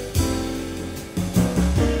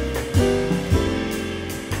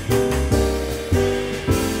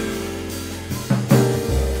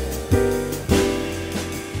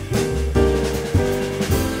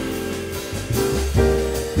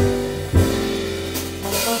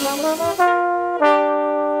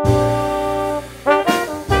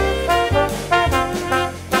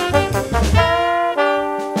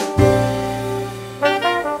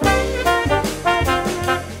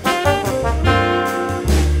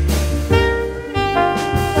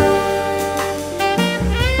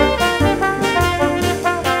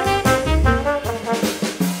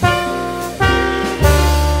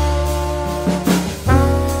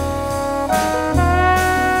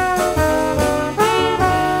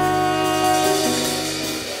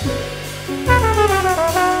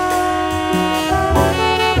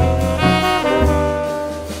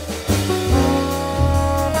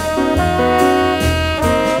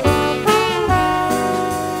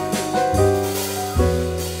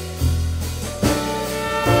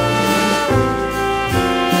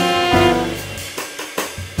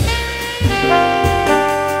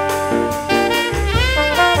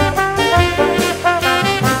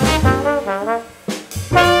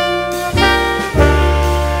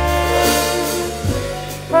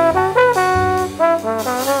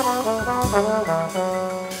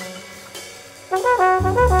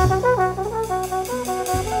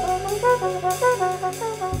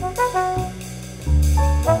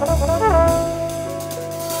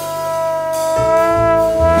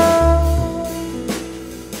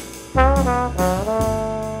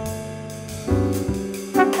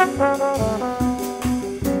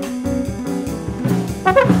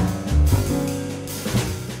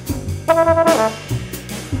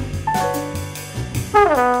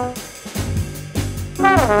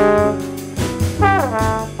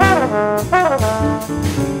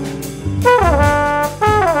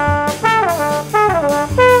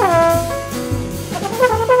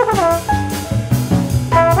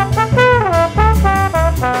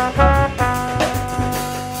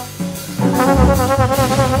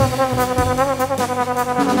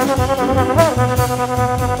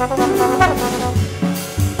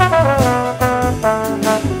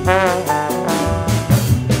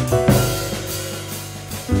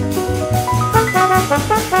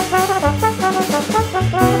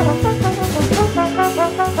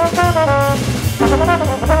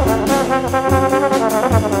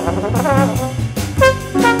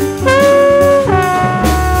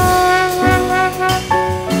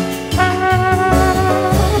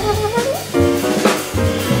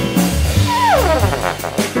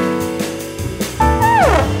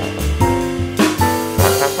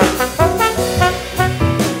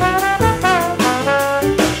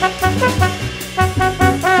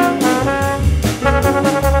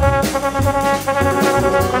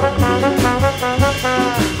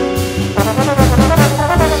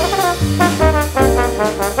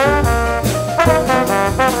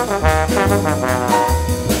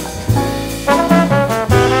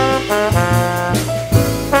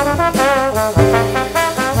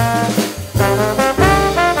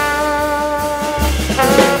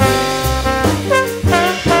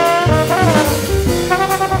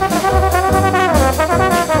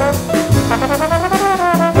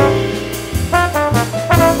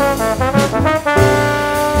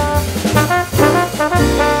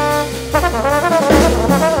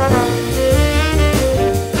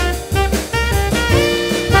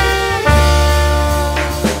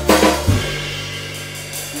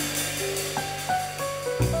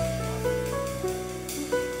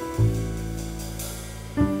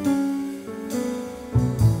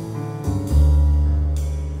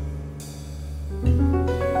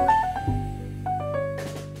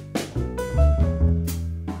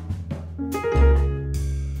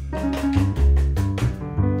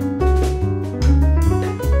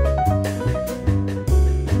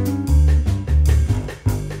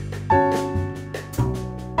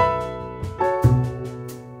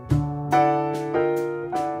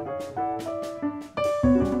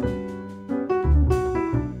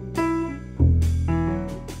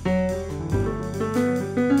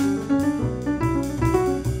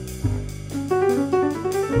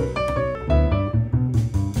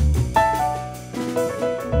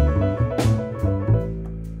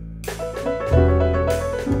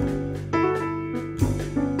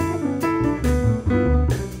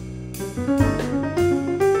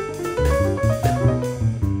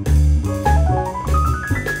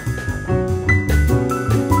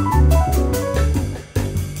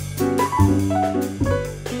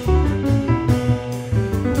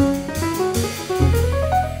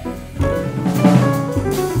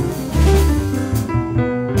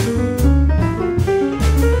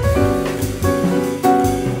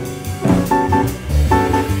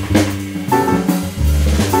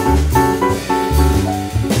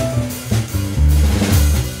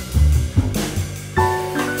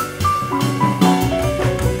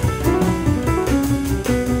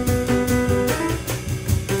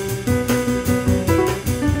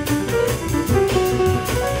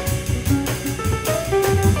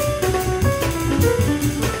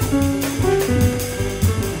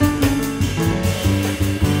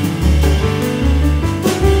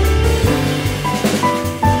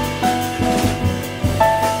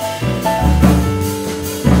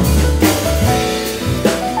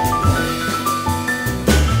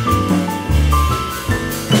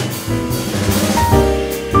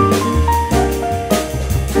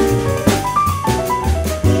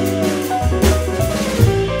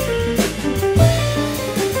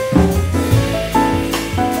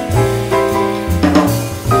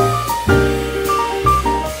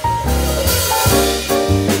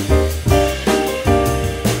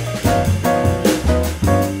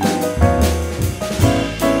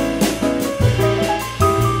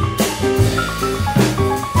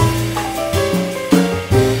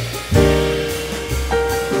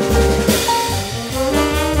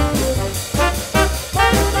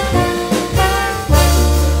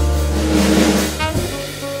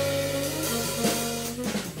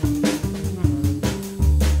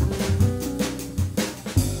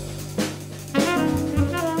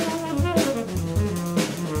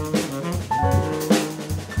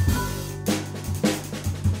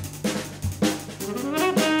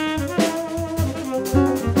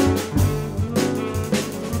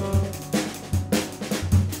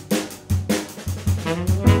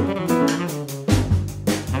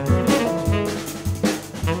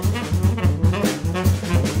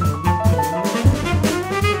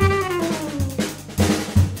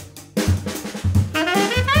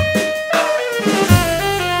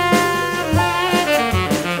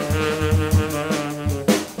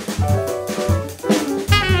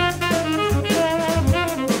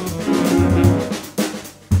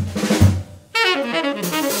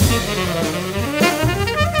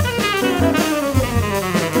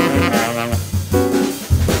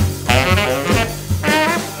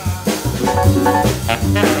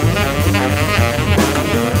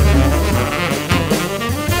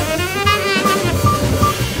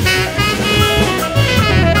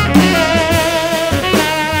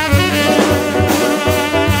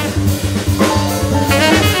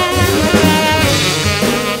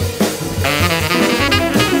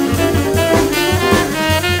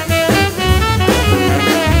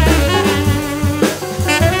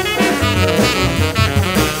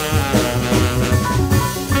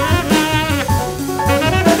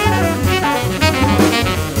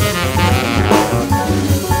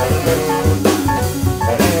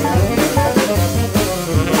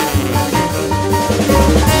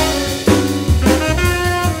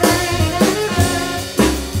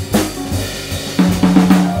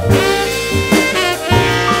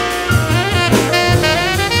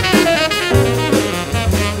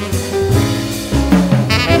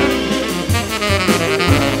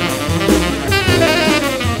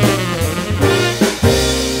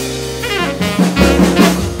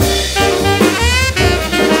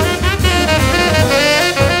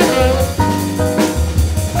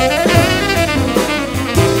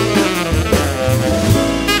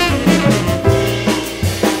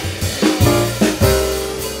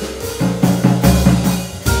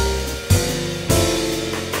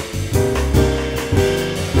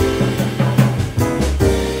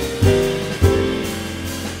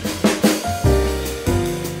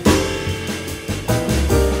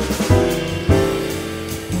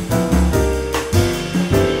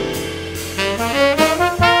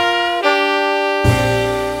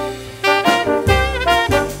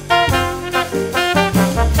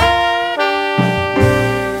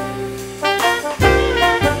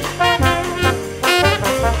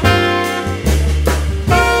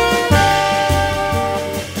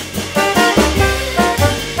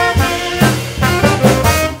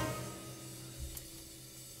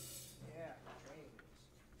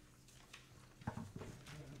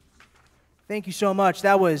 Thank you so much.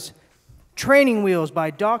 That was Training Wheels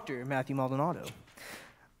by Dr. Matthew Maldonado.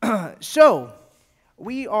 So,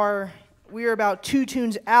 we are about 2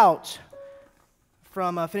 tunes out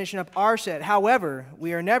from finishing up our set. However,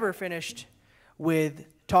 we are never finished with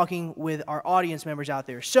talking with our audience members out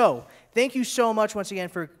there. So, thank you so much once again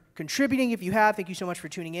for contributing. If you have, thank you so much for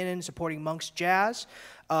tuning in and supporting Monk's Jazz.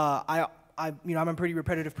 I'm a pretty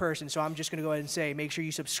repetitive person, so I'm just going to go ahead and say, make sure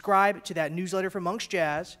you subscribe to that newsletter from Monk's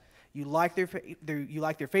Jazz. You like their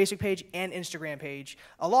Facebook page and Instagram page,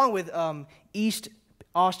 along with East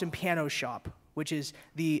Austin Piano Shop, which is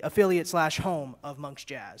the affiliate/home of Monk's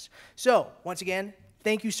Jazz. So, once again,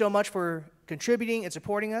 thank you so much for contributing and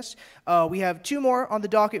supporting us. We have 2 more on the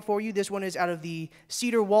docket for you. This one is out of the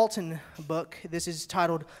Cedar Walton book. This is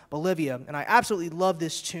titled Bolivia, and I absolutely love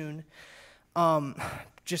this tune. I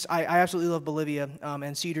absolutely love Bolivia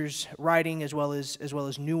and Cedar's writing as well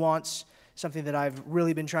as nuance. Something that I've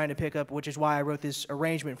really been trying to pick up, which is why I wrote this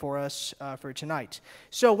arrangement for us for tonight.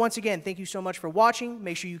 So once again, thank you so much for watching.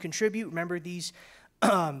 Make sure you contribute. Remember, these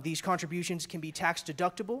contributions can be tax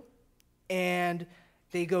deductible, and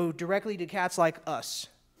they go directly to cats like us.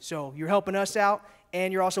 So you're helping us out,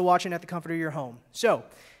 and you're also watching at the comfort of your home. So,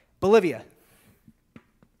 Bolivia.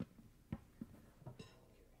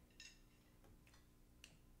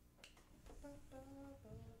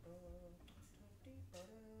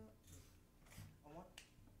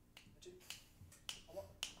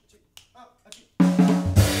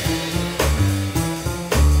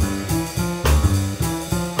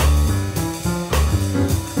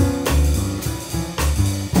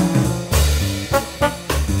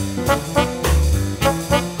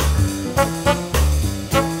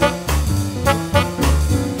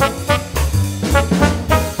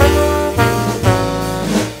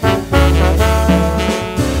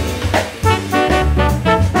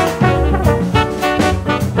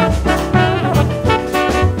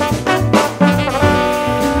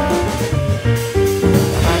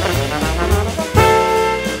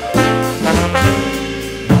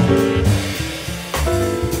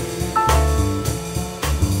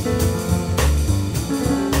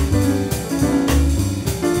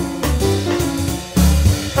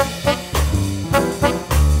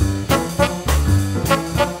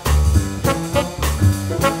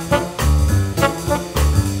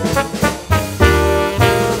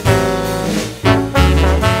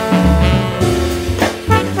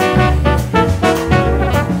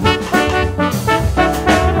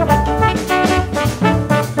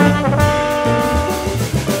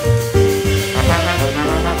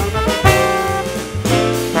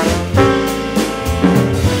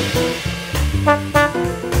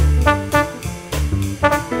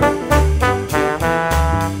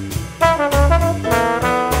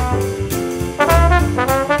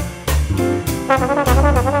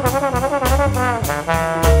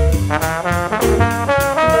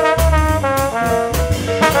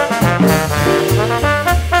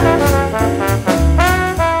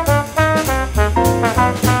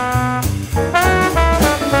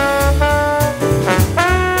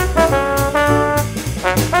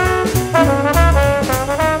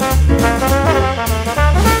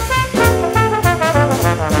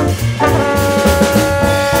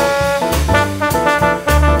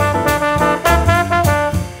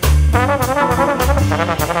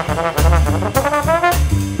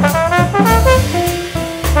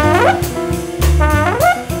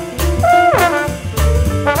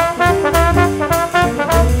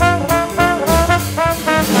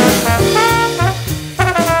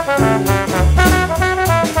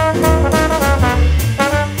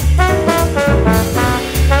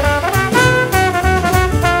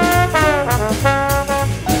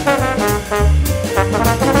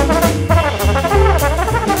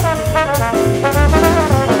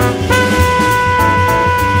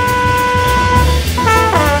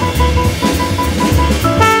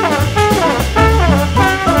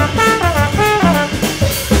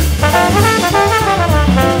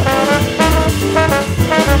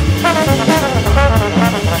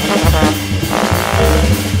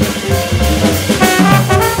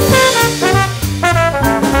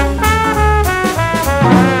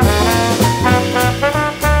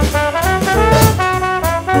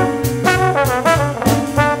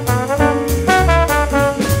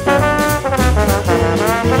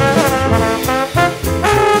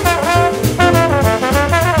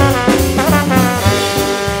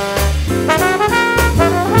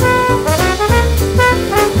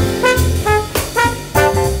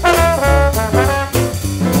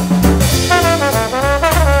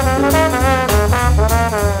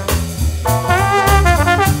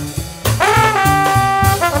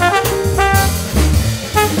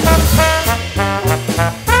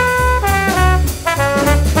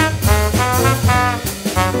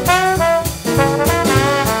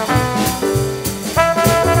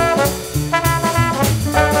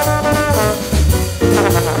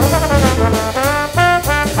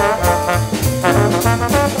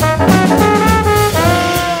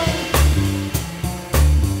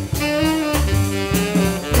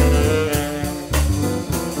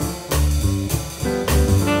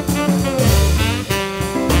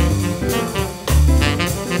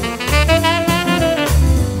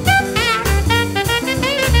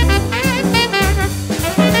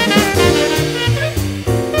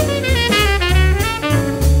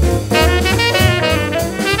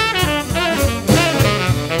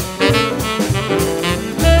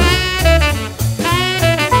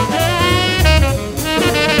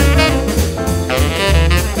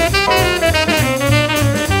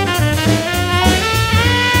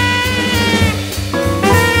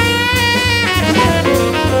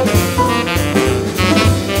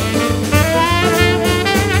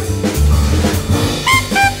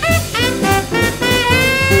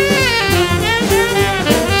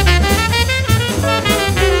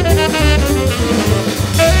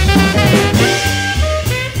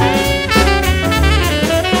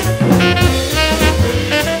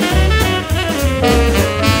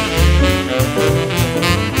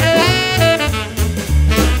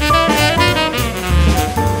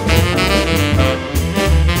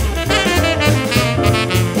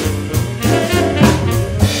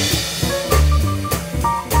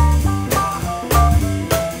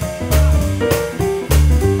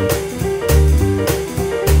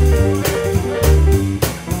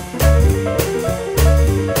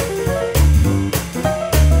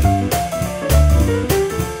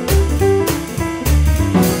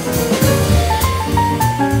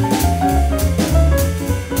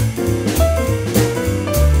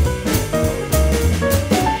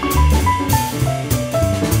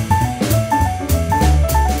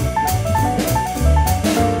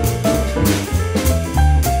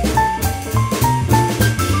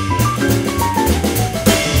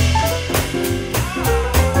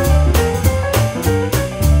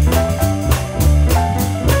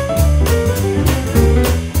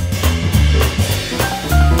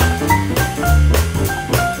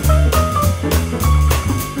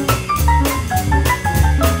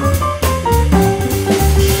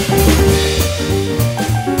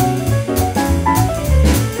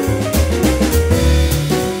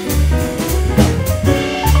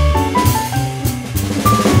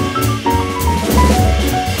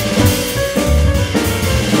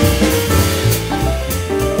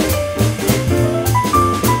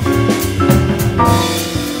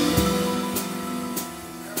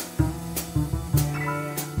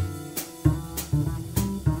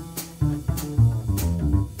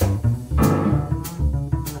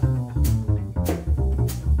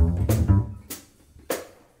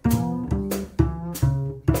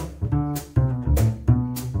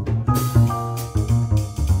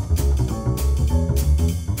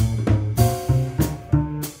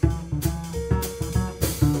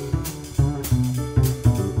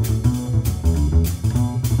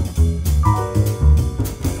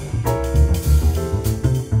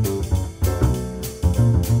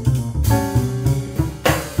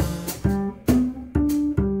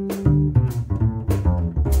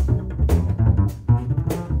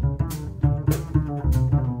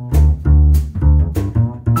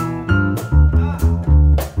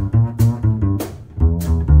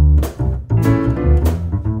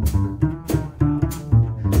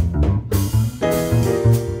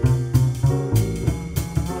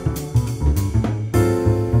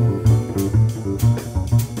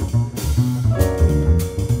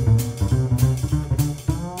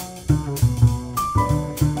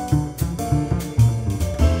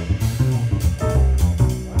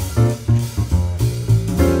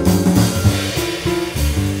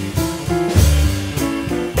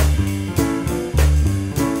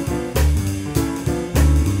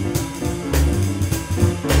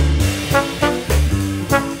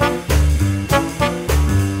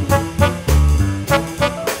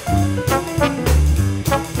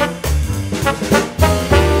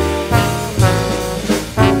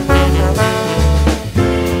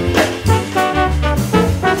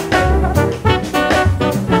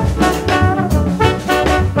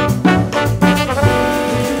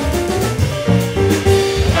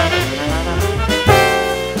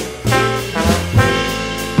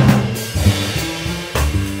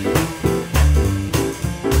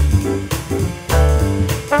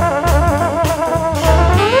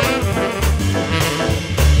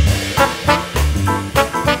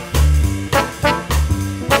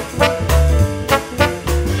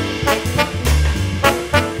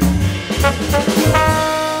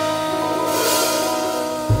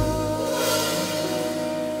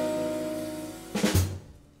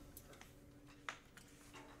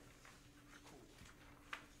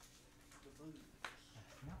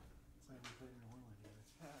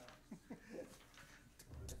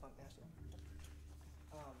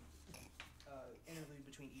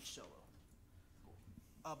 each solo.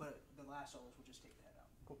 But the last solos will just take the head out.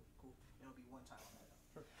 Cool. It'll be one time on the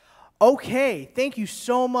head out. Okay, thank you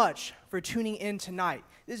so much for tuning in tonight.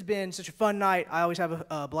 This has been such a fun night. I always have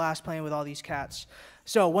a blast playing with all these cats.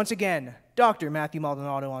 So once again, Dr. Matthew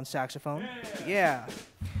Maldonado on saxophone. Yeah.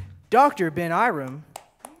 Dr. Ben Iram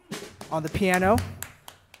on the piano.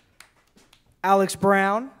 Alex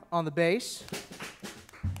Brown on the bass.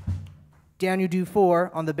 Daniel Dufour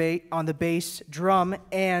on the bass drum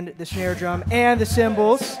and the snare drum and the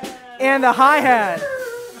cymbals and the hi-hat.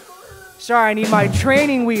 Sorry, I need my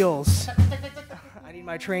training wheels.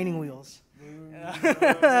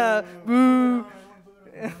 Boo.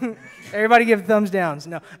 Everybody give thumbs downs.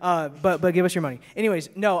 No, but give us your money. Anyways,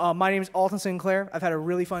 no, my name is Altin Sencalar. I've had a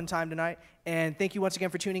really fun time tonight. And thank you once again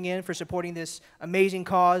for tuning in, for supporting this amazing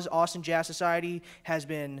cause. Austin Jazz Society has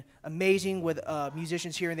been amazing with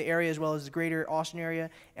musicians here in the area as well as the greater Austin area,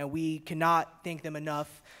 and we cannot thank them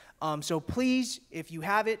enough. So please, if you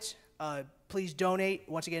have it, please donate.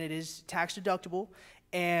 Once again, it is tax deductible.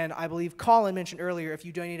 And I believe Colin mentioned earlier, if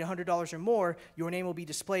you donate $100 or more, your name will be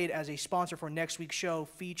displayed as a sponsor for next week's show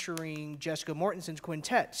featuring Jessica Mortensen's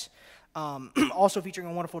Quintet. Also featuring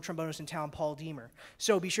a wonderful trombonist in town, Paul Deemer.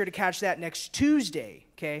 So be sure to catch that next Tuesday,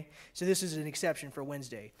 okay? So this is an exception for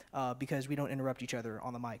Wednesday because we don't interrupt each other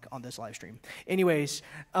on the mic on this live stream. Anyways,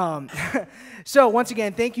 so once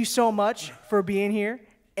again, thank you so much for being here,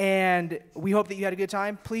 and we hope that you had a good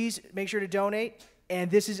time. Please make sure to donate,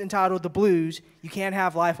 and this is entitled The Blues. You can't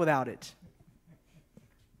have life without it.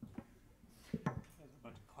 There's a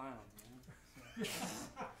bunch of clowns, man.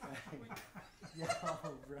 Yo,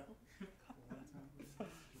 bro.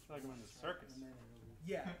 It's like I'm in the circus.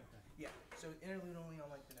 Yeah. So interlude only on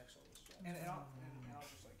like the next solos. And I'll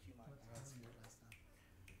just like cue mine.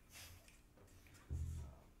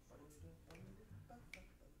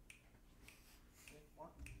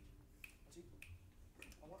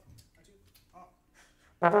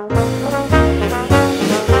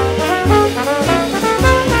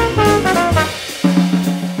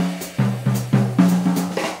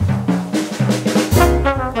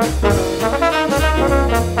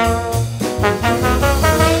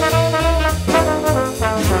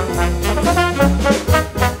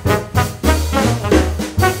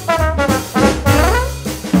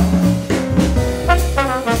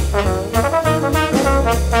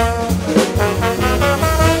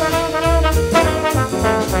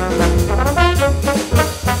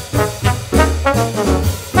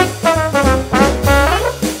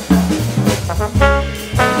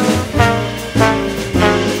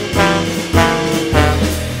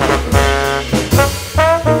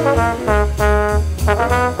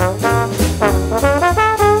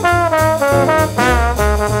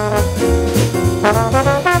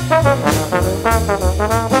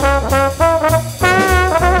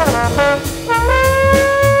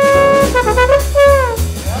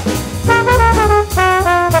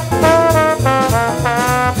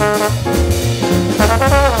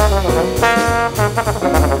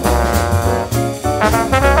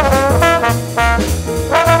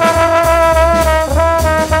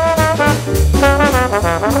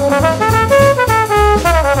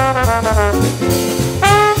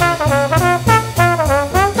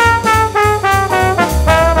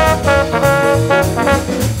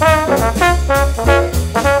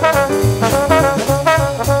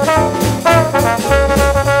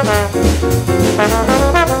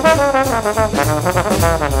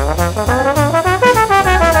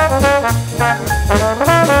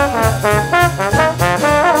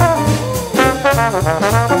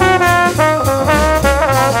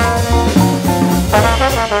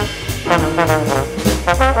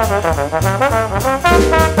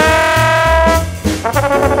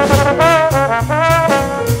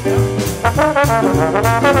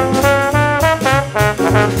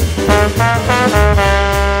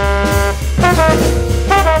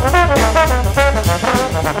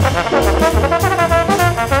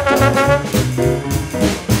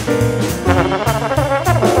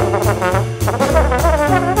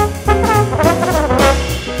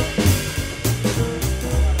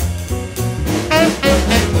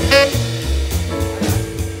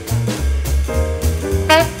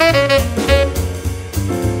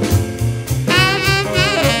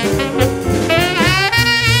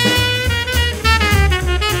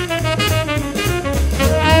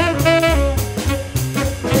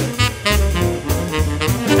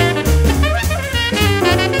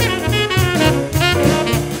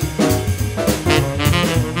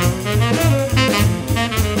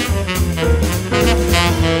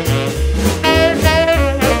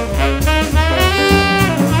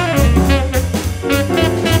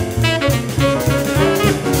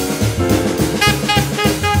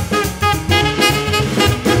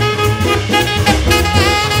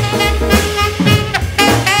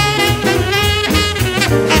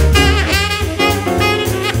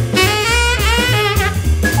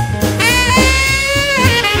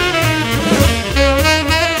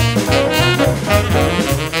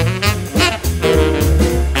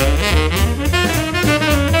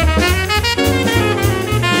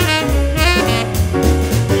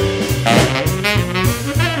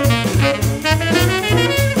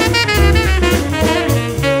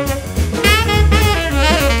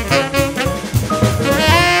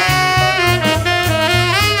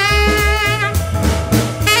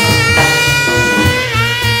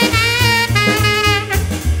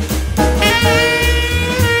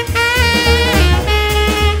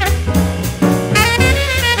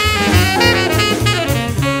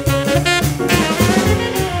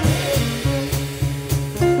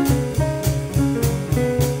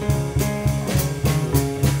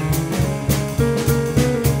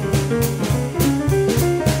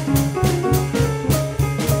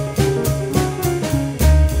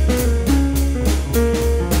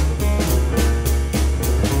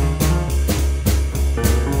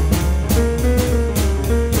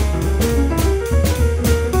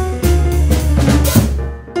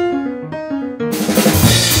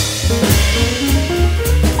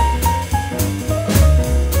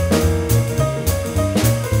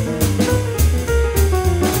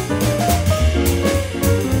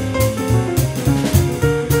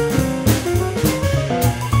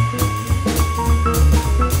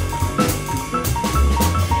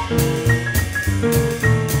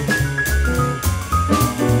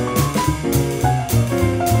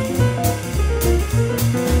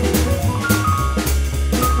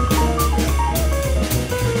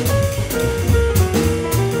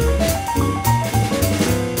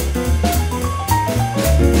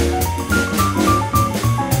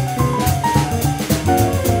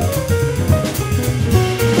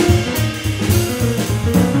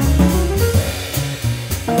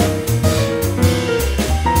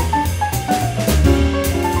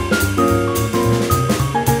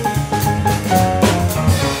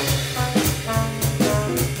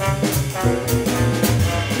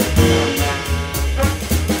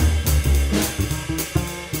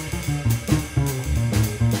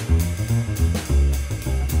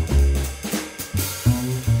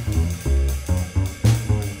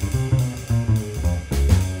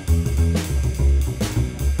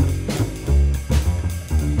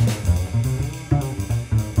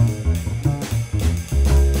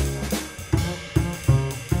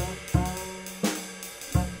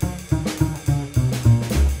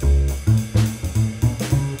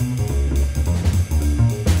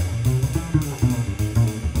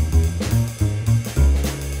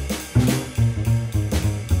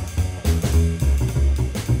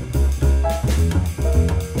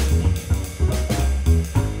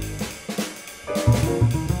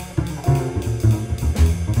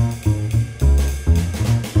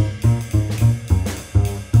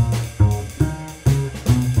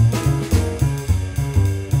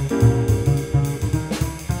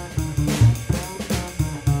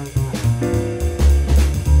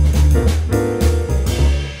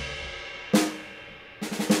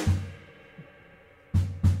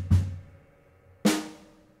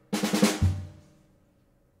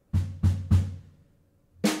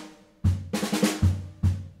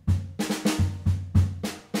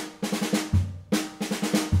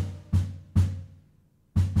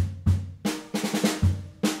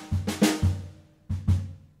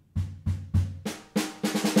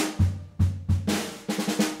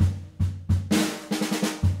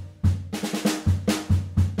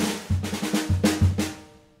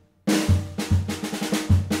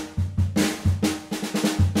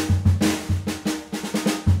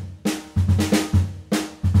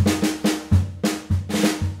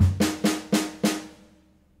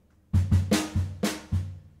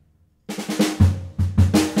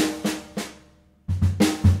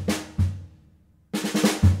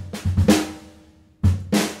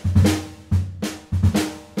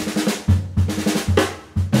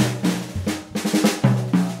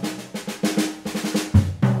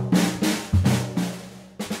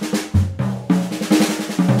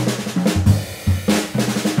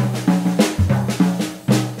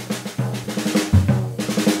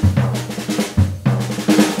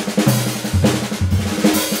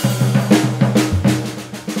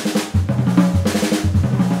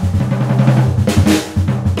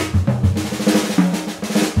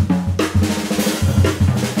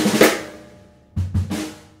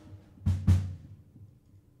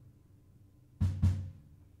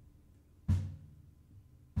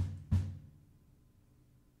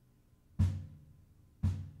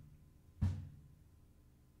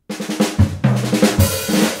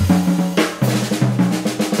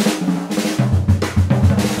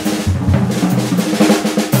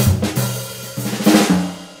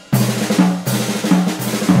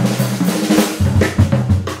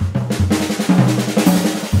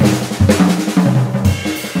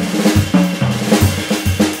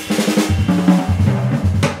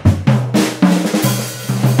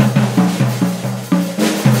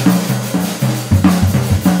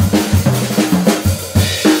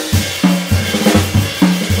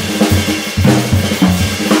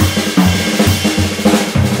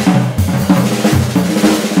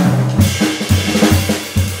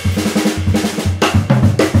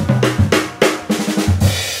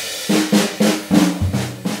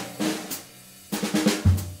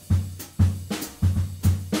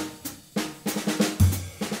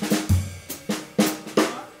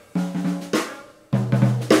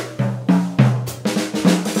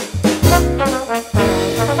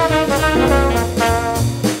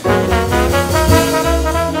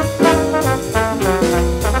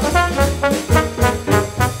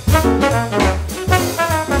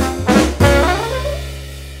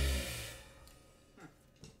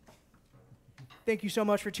 thank you so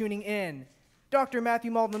much for tuning in. Dr.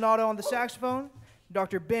 Matthew Maldonado on the saxophone,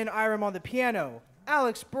 Dr. Ben Iram on the piano,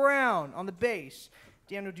 Alex Brown on the bass,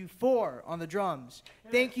 Daniel Dufour on the drums.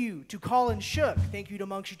 Thank you to Colin Shook. Thank you to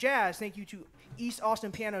Monks Jazz. Thank you to East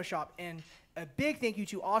Austin Piano Shop. And a big thank you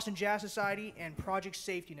to Austin Jazz Society and Project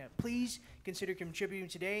Safety Net. Please consider contributing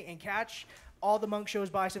today and catch all the Monk shows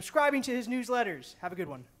by subscribing to his newsletters. Have a good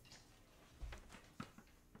one.